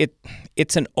 it's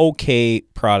an okay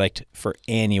product for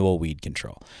annual weed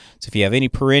control. So if you have any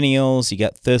perennials, you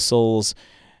got thistles,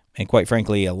 and quite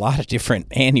frankly, a lot of different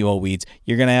annual weeds,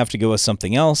 you're going to have to go with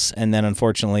something else. And then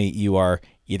unfortunately, you are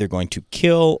either going to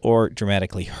kill or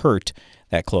dramatically hurt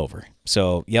that clover.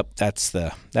 So, yep, that's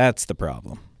the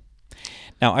problem.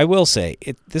 Now, I will say,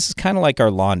 this is kind of like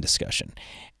our lawn discussion.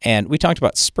 And we talked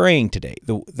about spraying today.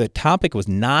 The topic was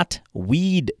not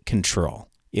weed control.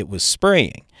 It was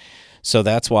spraying. So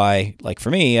that's why, like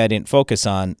for me, I didn't focus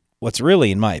on what's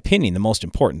really, in my opinion, the most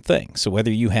important thing. So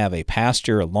whether you have a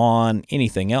pasture, a lawn,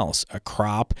 anything else, a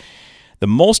crop, the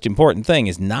most important thing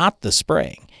is not the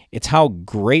spraying. It's how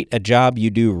great a job you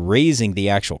do raising the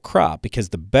actual crop, because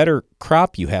the better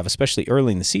crop you have, especially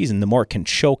early in the season, the more it can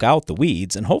choke out the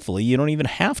weeds, and hopefully you don't even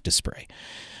have to spray.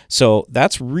 So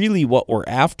that's really what we're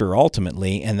after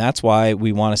ultimately, and that's why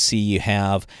we want to see you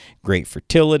have great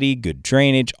fertility, good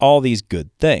drainage, all these good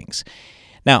things.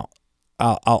 Now,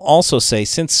 I'll also say,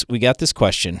 since we got this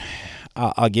question,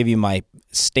 I'll give you my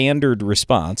standard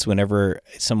response whenever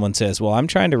someone says, well, I'm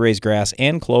trying to raise grass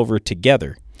and clover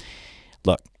together.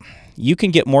 Look, you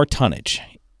can get more tonnage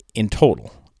in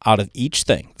total out of each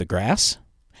thing, the grass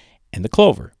and the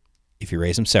clover, if you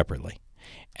raise them separately.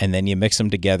 And then you mix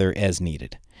them together as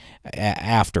needed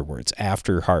afterwards,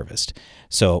 after harvest.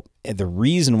 So the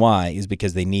reason why is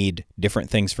because they need different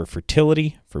things for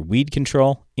fertility, for weed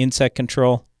control, insect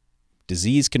control,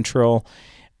 disease control.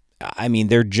 I mean,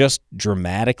 they're just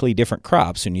dramatically different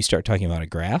crops when you start talking about a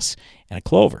grass and a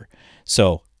clover.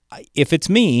 So if it's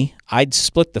me, I'd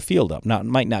split the field up. Now, it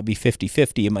might not be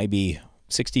 50-50. It might be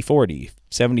 60-40,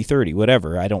 70-30,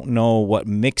 whatever. I don't know what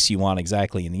mix you want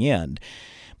exactly in the end.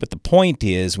 But the point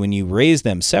is, when you raise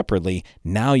them separately,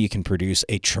 now you can produce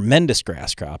a tremendous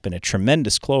grass crop and a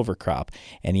tremendous clover crop,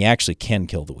 and you actually can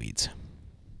kill the weeds.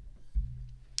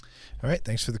 All right,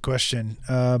 thanks for the question.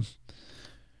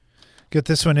 Get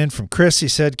this one in from Chris. He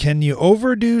said, can you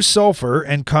overdo sulfur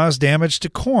and cause damage to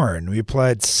corn? We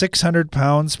applied 600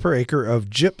 pounds per acre of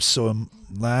gypsum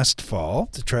last fall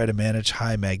to try to manage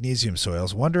high magnesium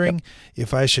soils. Wondering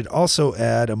if I should also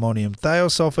add ammonium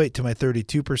thiosulfate to my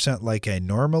 32% like I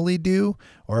normally do,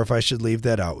 or if I should leave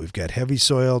that out. We've got heavy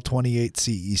soil, 28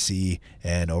 CEC,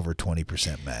 and over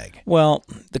 20% mag. Well,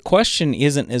 the question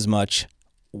isn't as much,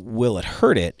 will it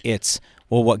hurt it? It's,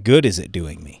 well, what good is it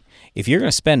doing me? If you're going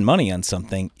to spend money on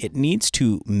something, it needs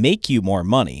to make you more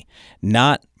money,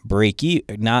 not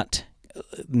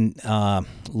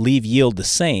leave yield the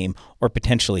same or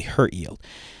potentially hurt yield.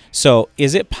 So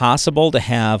is it possible to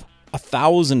have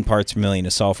 1,000 parts per million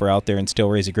of sulfur out there and still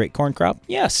raise a great corn crop?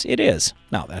 Yes, it is.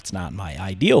 Now, that's not my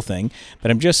ideal thing, but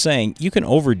I'm just saying you can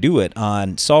overdo it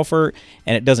on sulfur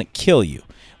and it doesn't kill you.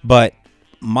 But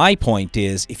my point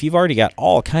is, if you've already got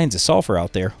all kinds of sulfur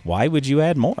out there, why would you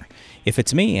add more? If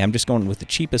it's me, I'm just going with the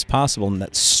cheapest possible and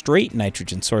that straight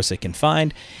nitrogen source I can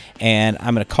find, and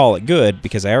I'm going to call it good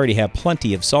because I already have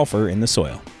plenty of sulfur in the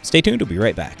soil. Stay tuned, we'll be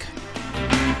right back.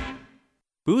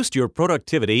 Boost your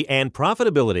productivity and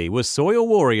profitability with Soil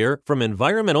Warrior from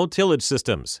Environmental Tillage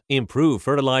Systems. Improve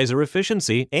fertilizer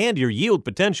efficiency and your yield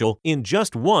potential in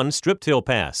just one strip till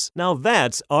pass. Now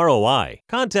that's ROI.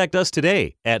 Contact us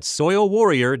today at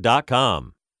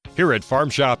soilwarrior.com. Here at Farm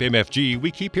Shop MFG,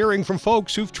 we keep hearing from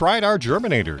folks who've tried our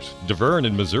germinators. DeVern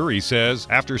in Missouri says,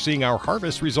 after seeing our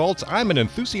harvest results, I'm an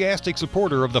enthusiastic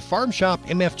supporter of the Farm Shop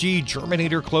MFG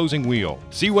Germinator Closing Wheel.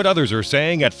 See what others are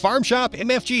saying at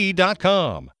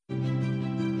farmshopmfg.com.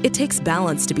 It takes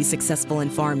balance to be successful in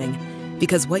farming,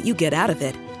 because what you get out of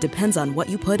it depends on what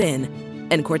you put in.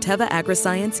 And Corteva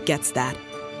Agriscience gets that.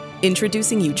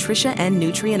 Introducing Utrisha N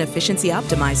Nutrient Efficiency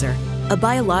Optimizer, a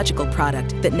biological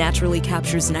product that naturally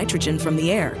captures nitrogen from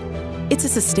the air. It's a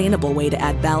sustainable way to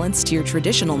add balance to your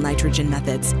traditional nitrogen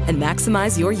methods and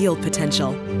maximize your yield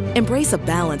potential. Embrace a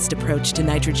balanced approach to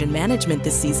nitrogen management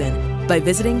this season by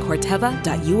visiting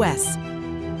corteva.us.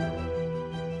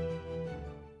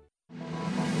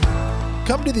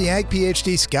 Come to the Ag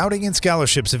PhD Scouting and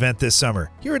Scholarships event this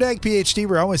summer. Here at Ag PhD,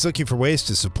 we're always looking for ways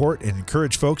to support and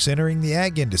encourage folks entering the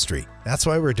ag industry. That's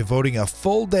why we're devoting a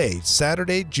full day,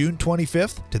 Saturday, June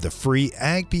 25th, to the free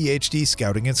Ag PhD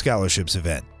Scouting and Scholarships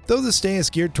event. Though this day is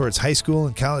geared towards high school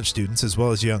and college students as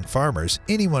well as young farmers,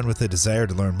 anyone with a desire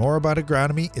to learn more about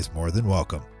agronomy is more than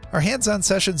welcome. Our hands-on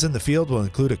sessions in the field will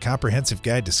include a comprehensive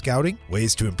guide to scouting,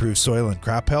 ways to improve soil and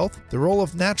crop health, the role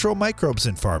of natural microbes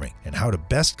in farming, and how to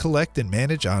best collect and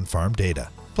manage on-farm data.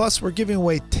 Plus, we're giving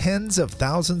away tens of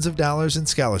thousands of dollars in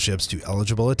scholarships to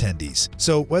eligible attendees.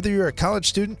 So whether you're a college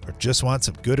student or just want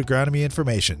some good agronomy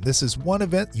information, this is one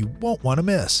event you won't want to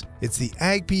miss. It's the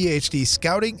Ag PhD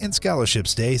Scouting and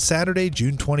Scholarships Day, Saturday,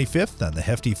 June 25th on the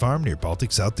Hefty Farm near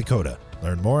Baltic, South Dakota.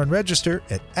 Learn more and register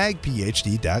at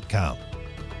agphd.com.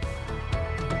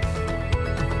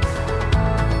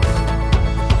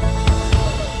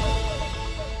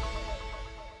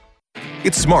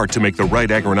 It's smart to make the right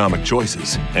agronomic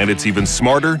choices, and it's even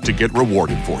smarter to get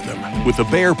rewarded for them. With the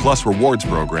Bayer Plus Rewards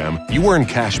program, you earn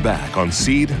cash back on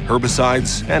seed,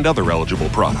 herbicides, and other eligible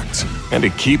products. And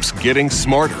it keeps getting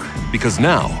smarter, because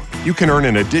now you can earn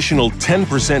an additional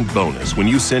 10% bonus when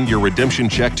you send your redemption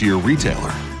check to your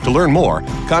retailer. To learn more,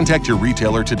 contact your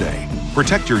retailer today.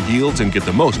 Protect your yields and get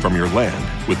the most from your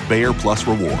land with Bayer Plus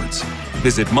Rewards.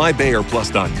 Visit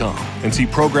mybayerplus.com and see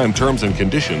program terms and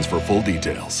conditions for full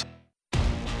details.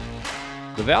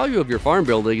 The value of your farm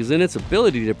building is in its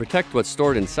ability to protect what's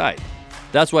stored inside.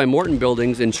 That's why Morton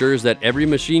Buildings ensures that every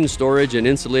machine, storage, and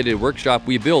insulated workshop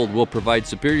we build will provide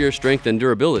superior strength and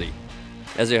durability.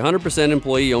 As a 100%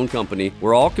 employee-owned company,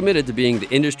 we're all committed to being the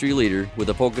industry leader with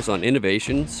a focus on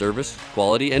innovation, service,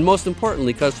 quality, and most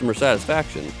importantly, customer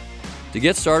satisfaction. To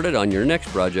get started on your next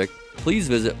project, please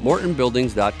visit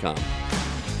mortonbuildings.com.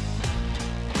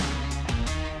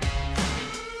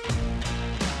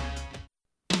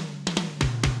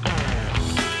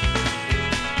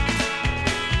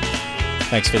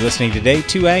 Thanks for listening today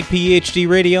to Ag PhD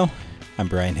Radio. I'm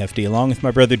Brian Hefty along with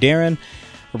my brother Darren.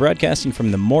 We're broadcasting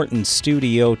from the Morton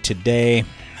studio today.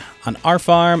 On our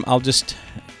farm, I'll just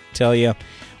tell you,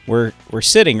 we're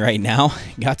sitting right now.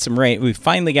 Got some rain. We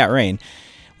finally got rain.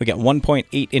 We got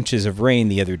 1.8 inches of rain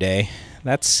the other day.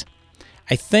 That's,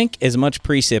 I think, as much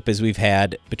precip as we've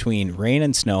had between rain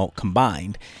and snow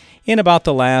combined in about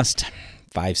the last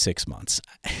 5-6 months.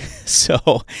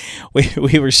 So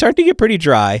we were starting to get pretty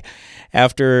dry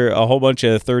after a whole bunch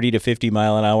of 30 to 50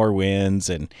 mile an hour winds.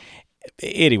 And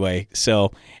anyway,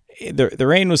 so the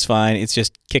rain was fine. It's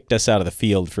just kicked us out of the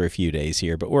field for a few days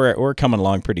here, but we're coming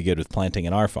along pretty good with planting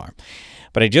in our farm.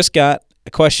 But I just got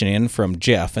a question in from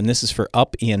Jeff, and this is for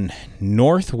up in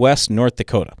northwest North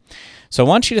Dakota. So I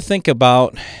want you to think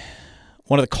about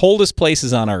one of the coldest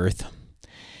places on earth,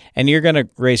 and you're going to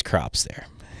raise crops there.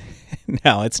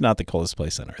 Now, it's not the coldest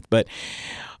place on earth, but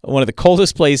one of the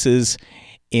coldest places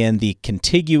in the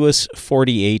contiguous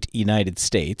 48 United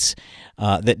States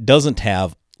that doesn't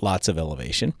have lots of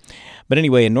elevation. But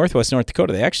anyway, in northwest North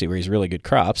Dakota, they actually raise really good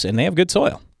crops, and they have good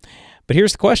soil. But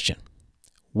here's the question.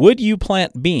 Would you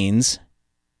plant beans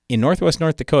in northwest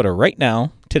North Dakota right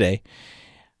now, today?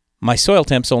 My soil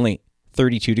temp's only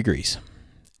 32 degrees.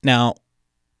 Now,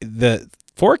 the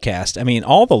forecast, I mean,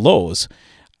 all the lows,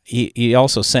 he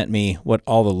also sent me what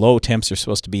all the low temps are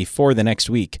supposed to be for the next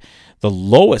week. The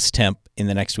lowest temp in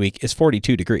the next week is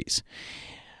 42 degrees.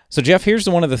 So, Jeff, here's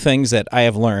one of the things that I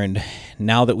have learned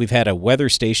now that we've had a weather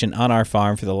station on our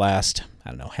farm for the last,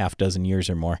 half dozen years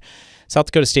or more. South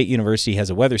Dakota State University has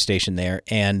a weather station there,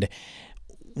 and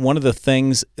one of the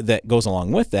things that goes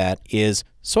along with that is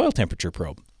soil temperature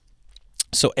probe.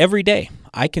 So every day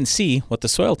I can see what the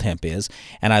soil temp is,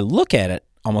 and I look at it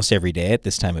almost every day at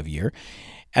this time of year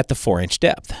at the 4-inch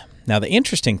depth. Now, the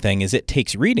interesting thing is it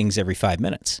takes readings every 5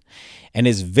 minutes, and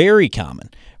is very common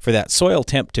for that soil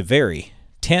temp to vary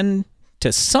 10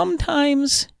 to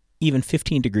sometimes even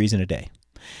 15 degrees in a day.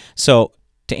 So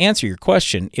to answer your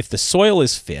question, if the soil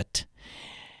is fit,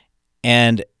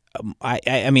 and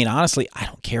I mean, honestly, I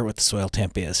don't care what the soil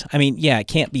temp is. I mean, yeah, it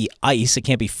can't be ice. It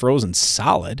can't be frozen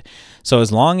solid. So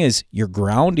as long as your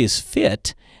ground is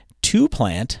fit to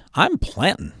plant, I'm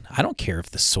planting. I don't care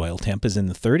if the soil temp is in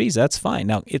the 30s. That's fine.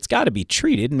 Now, it's got to be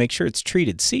treated and make sure it's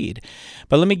treated seed.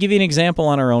 But let me give you an example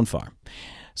on our own farm.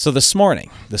 So this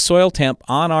morning, the soil temp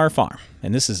on our farm,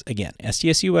 and this is, again,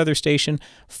 SDSU weather station,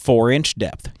 4-inch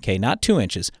depth. Okay, not 2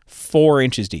 inches, 4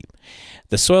 inches deep.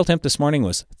 The soil temp this morning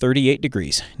was 38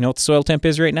 degrees. You know what the soil temp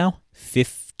is right now?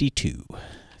 52.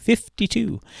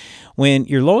 52. When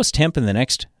your lowest temp in the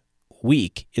next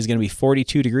week is going to be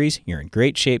 42 degrees, you're in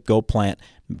great shape. Go plant.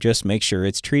 Just make sure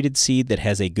it's treated seed that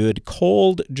has a good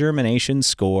cold germination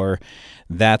score.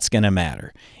 That's going to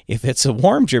matter. If it's a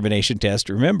warm germination test,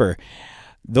 remember,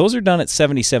 those are done at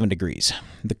 77 degrees.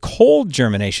 The cold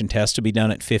germination test will be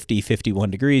done at 50, 51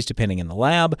 degrees, depending in the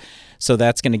lab. So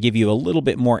that's going to give you a little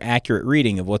bit more accurate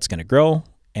reading of what's going to grow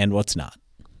and what's not.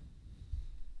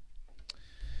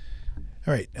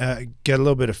 All right. Got a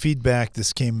little bit of feedback.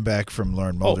 This came back from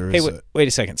Lauren Mulder. Oh, hey, wait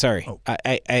a second. Sorry. Oh.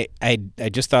 I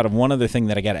just thought of one other thing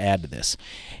that I got to add to this.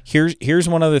 Here's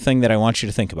one other thing that I want you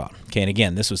to think about. Okay, and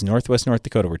again, this was northwest North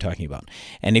Dakota we're talking about.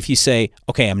 And if you say,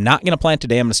 okay, I'm not going to plant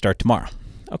today, I'm going to start tomorrow.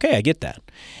 Okay, I get that.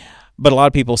 But a lot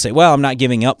of people say, well, I'm not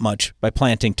giving up much by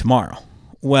planting tomorrow.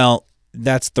 Well,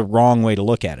 that's the wrong way to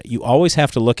look at it. You always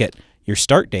have to look at your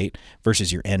start date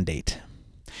versus your end date.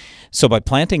 So by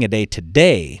planting a day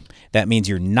today, that means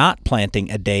you're not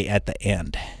planting a day at the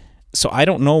end. So I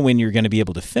don't know when you're going to be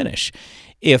able to finish.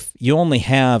 If you only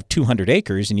have 200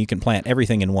 acres and you can plant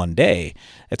everything in one day,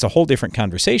 it's a whole different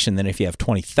conversation than if you have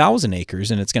 20,000 acres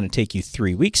and it's going to take you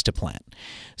 3 weeks to plant.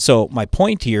 So my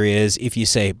point here is if you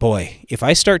say, boy, if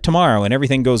I start tomorrow and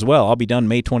everything goes well, I'll be done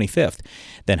May 25th,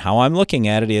 then how I'm looking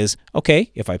at it is,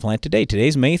 okay, if I plant today,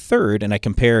 today's May 3rd, and I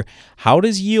compare how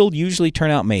does yield usually turn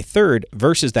out May 3rd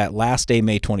versus that last day,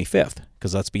 May 25th.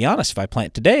 Because let's be honest, if I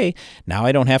plant today, now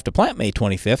I don't have to plant May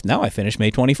 25th. Now I finish May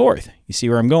 24th. You see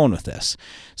where I'm going with this?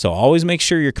 So always make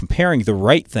sure you're comparing the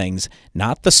right things,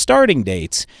 not the starting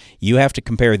dates. You have to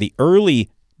compare the early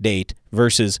date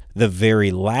versus the very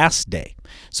last day.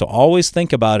 So always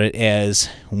think about it as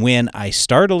when I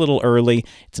start a little early,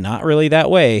 it's not really that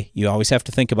way. You always have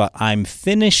to think about I'm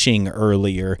finishing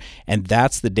earlier, and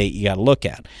that's the date you got to look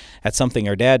at. That's something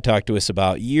our dad talked to us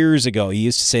about years ago. He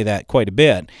used to say that quite a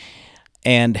bit.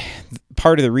 And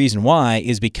part of the reason why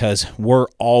is because we're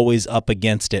always up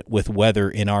against it with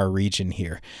weather in our region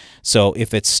here. So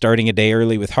if it's starting a day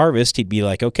early with harvest, he'd be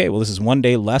like, okay, well, this is one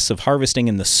day less of harvesting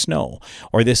in the snow,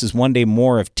 or this is one day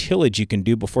more of tillage you can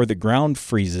do before the ground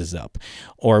freezes up.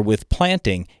 Or with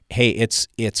planting, hey, it's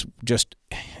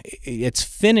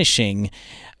finishing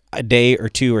a day or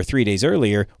 2 or 3 days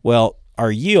earlier. Well,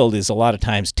 our yield is a lot of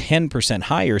times 10%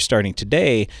 higher starting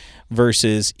today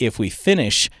versus if we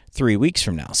finish 3 weeks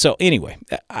from now. So anyway,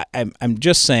 I'm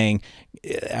just saying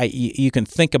you can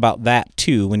think about that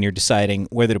too when you're deciding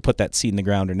whether to put that seed in the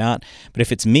ground or not. But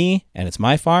if it's me and it's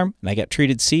my farm and I got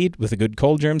treated seed with a good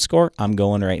cold germ score, I'm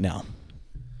going right now.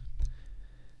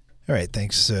 All right,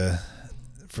 thanks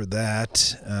for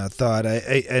that thought.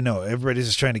 I know everybody's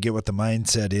just trying to get what the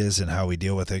mindset is and how we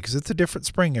deal with it because it's a different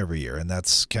spring every year, and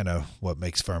that's kind of what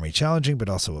makes farming challenging, but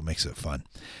also what makes it fun.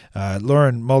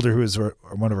 Lauren Mulder, who is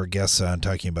one of our guests on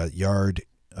talking about yard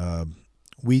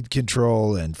weed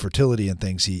control and fertility and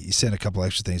things, he sent a couple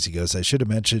extra things. He goes, I should have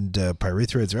mentioned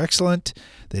pyrethroids are excellent.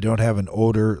 They don't have an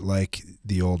odor like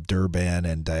the old Durban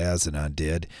and Diazinon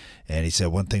did. And he said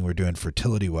one thing we're doing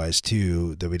fertility-wise,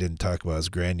 too, that we didn't talk about is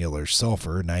granular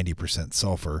sulfur. 90%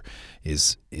 sulfur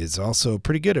is also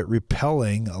pretty good at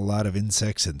repelling a lot of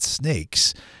insects and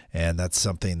snakes. And that's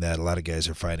something that a lot of guys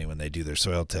are finding when they do their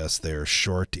soil tests. They're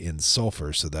short in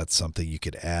sulfur, so that's something you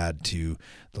could add to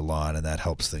the lawn, and that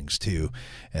helps things too.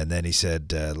 And then he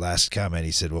said, last comment,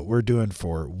 he said, what we're doing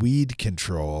for weed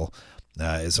control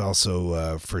is also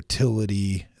a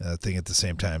fertility thing at the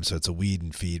same time. So it's a weed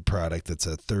and feed product that's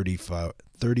a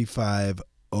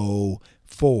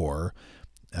 3504.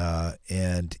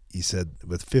 And he said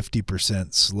with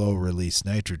 50% slow release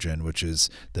nitrogen, which is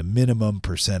the minimum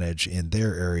percentage in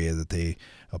their area that they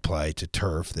apply to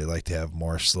turf. They like to have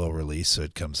more slow release, so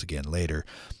it comes again later.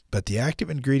 But the active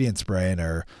ingredients, Brian,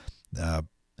 are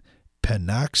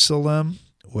penoxylum,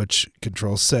 which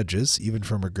controls sedges, even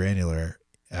from a granular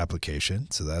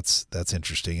application. So that's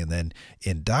interesting. And then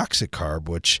indoxacarb,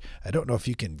 which I don't know if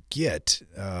you can get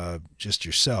just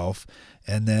yourself.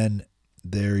 And then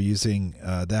they're using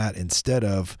that instead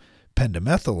of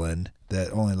pendimethalin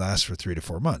that only lasts for 3 to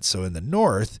 4 months. So in the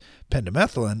north,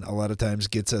 pendimethalin a lot of times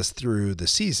gets us through the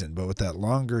season, but with that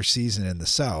longer season in the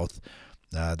south,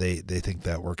 they think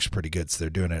that works pretty good. So they're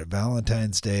doing it at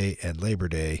Valentine's Day and Labor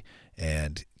Day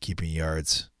and keeping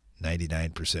yards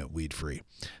 99% weed free.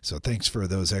 So thanks for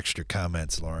those extra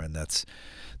comments, Lauren. That's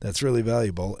really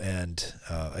valuable. And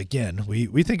again,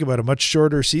 we think about a much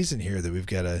shorter season here that we've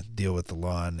got to deal with the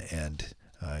lawn and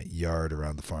yard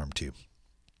around the farm too.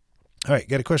 All right,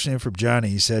 got a question in from Johnny.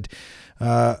 He said,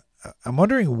 I'm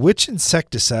wondering which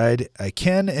insecticide I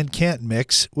can and can't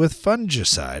mix with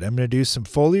fungicide. I'm going to do some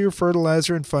foliar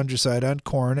fertilizer and fungicide on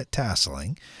corn at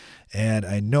tasseling. And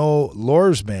I know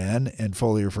Lorsban and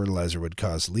foliar fertilizer would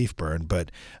cause leaf burn,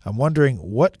 but I'm wondering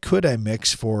what could I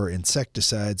mix for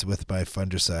insecticides with my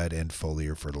fungicide and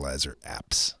foliar fertilizer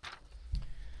apps?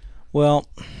 Well,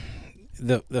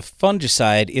 the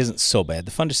fungicide isn't so bad.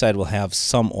 The fungicide will have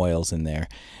some oils in there.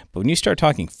 But when you start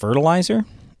talking fertilizer,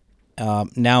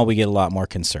 now we get a lot more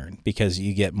concerned because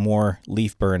you get more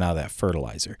leaf burn out of that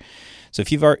fertilizer. So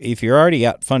if you're already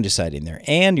got fungicide in there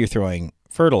and you're throwing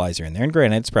fertilizer in there, and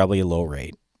granted, it's probably a low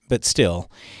rate, but still,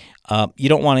 you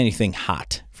don't want anything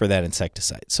hot for that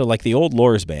insecticide. So like the old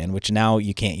Lorsban, which now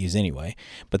you can't use anyway,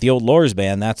 but the old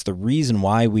Lorsban, that's the reason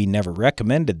why we never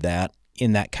recommended that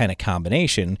in that kind of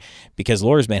combination, because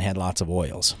Lorsban had lots of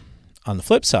oils. On the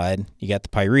flip side, you got the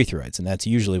pyrethroids, and that's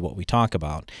usually what we talk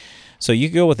about. So you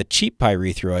go with a cheap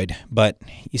pyrethroid, but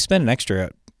you spend an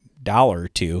extra $1 or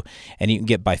 $2, and you can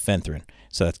get bifenthrin.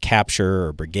 So that's Capture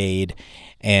or Brigade.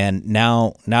 And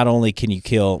now not only can you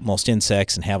kill most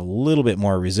insects and have a little bit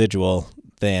more residual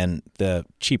than the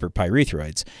cheaper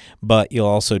pyrethroids, but you'll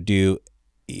also get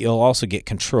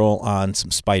control on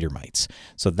some spider mites.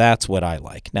 So that's what I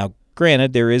like. Now,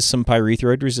 granted, there is some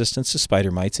pyrethroid resistance to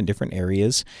spider mites in different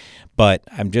areas, but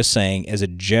I'm just saying as a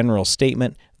general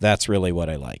statement, that's really what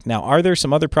I like. Now, are there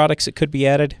some other products that could be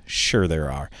added? Sure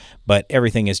there are, but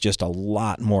everything is just a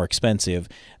lot more expensive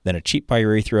than a cheap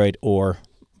pyrethroid or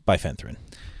bifenthrin.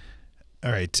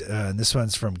 All right, and this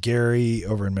one's from Gary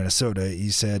over in Minnesota.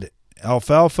 He said,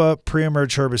 alfalfa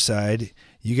pre-emerge herbicide.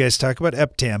 You guys talk about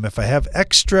Eptam. If I have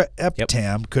extra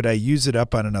Eptam, could I use it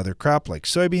up on another crop like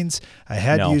soybeans? I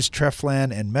had used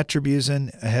Treflan and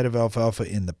Metribuzin ahead of alfalfa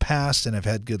in the past, and I've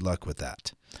had good luck with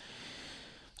that.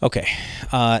 Okay,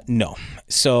 no.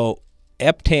 So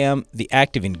Eptam, the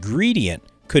active ingredient,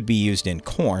 could be used in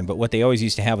corn, but what they always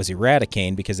used to have was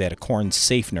Eradicane because they had a corn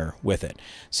safener with it.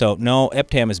 So no,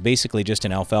 Eptam is basically just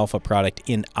an alfalfa product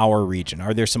in our region.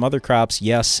 Are there some other crops?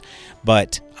 Yes,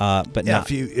 but not corn or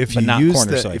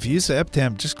soybeans. If you use the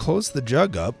Eptam, just close the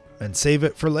jug up and save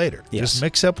it for later. Yes. Just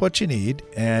mix up what you need,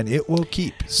 and it will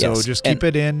keep. So just keep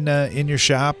it in your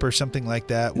shop or something like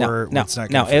that where it's not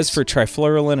going to as for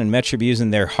trifluralin and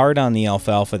Metribuzin, they're hard on the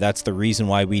alfalfa. That's the reason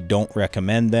why we don't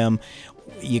recommend them.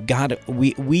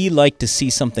 We like to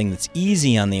see something that's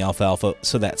easy on the alfalfa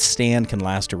so that stand can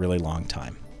last a really long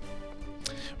time.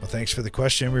 Well, thanks for the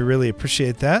question. We really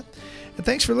appreciate that. And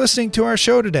thanks for listening to our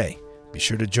show today. Be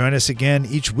sure to join us again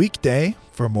each weekday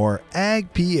for more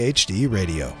Ag PhD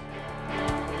Radio.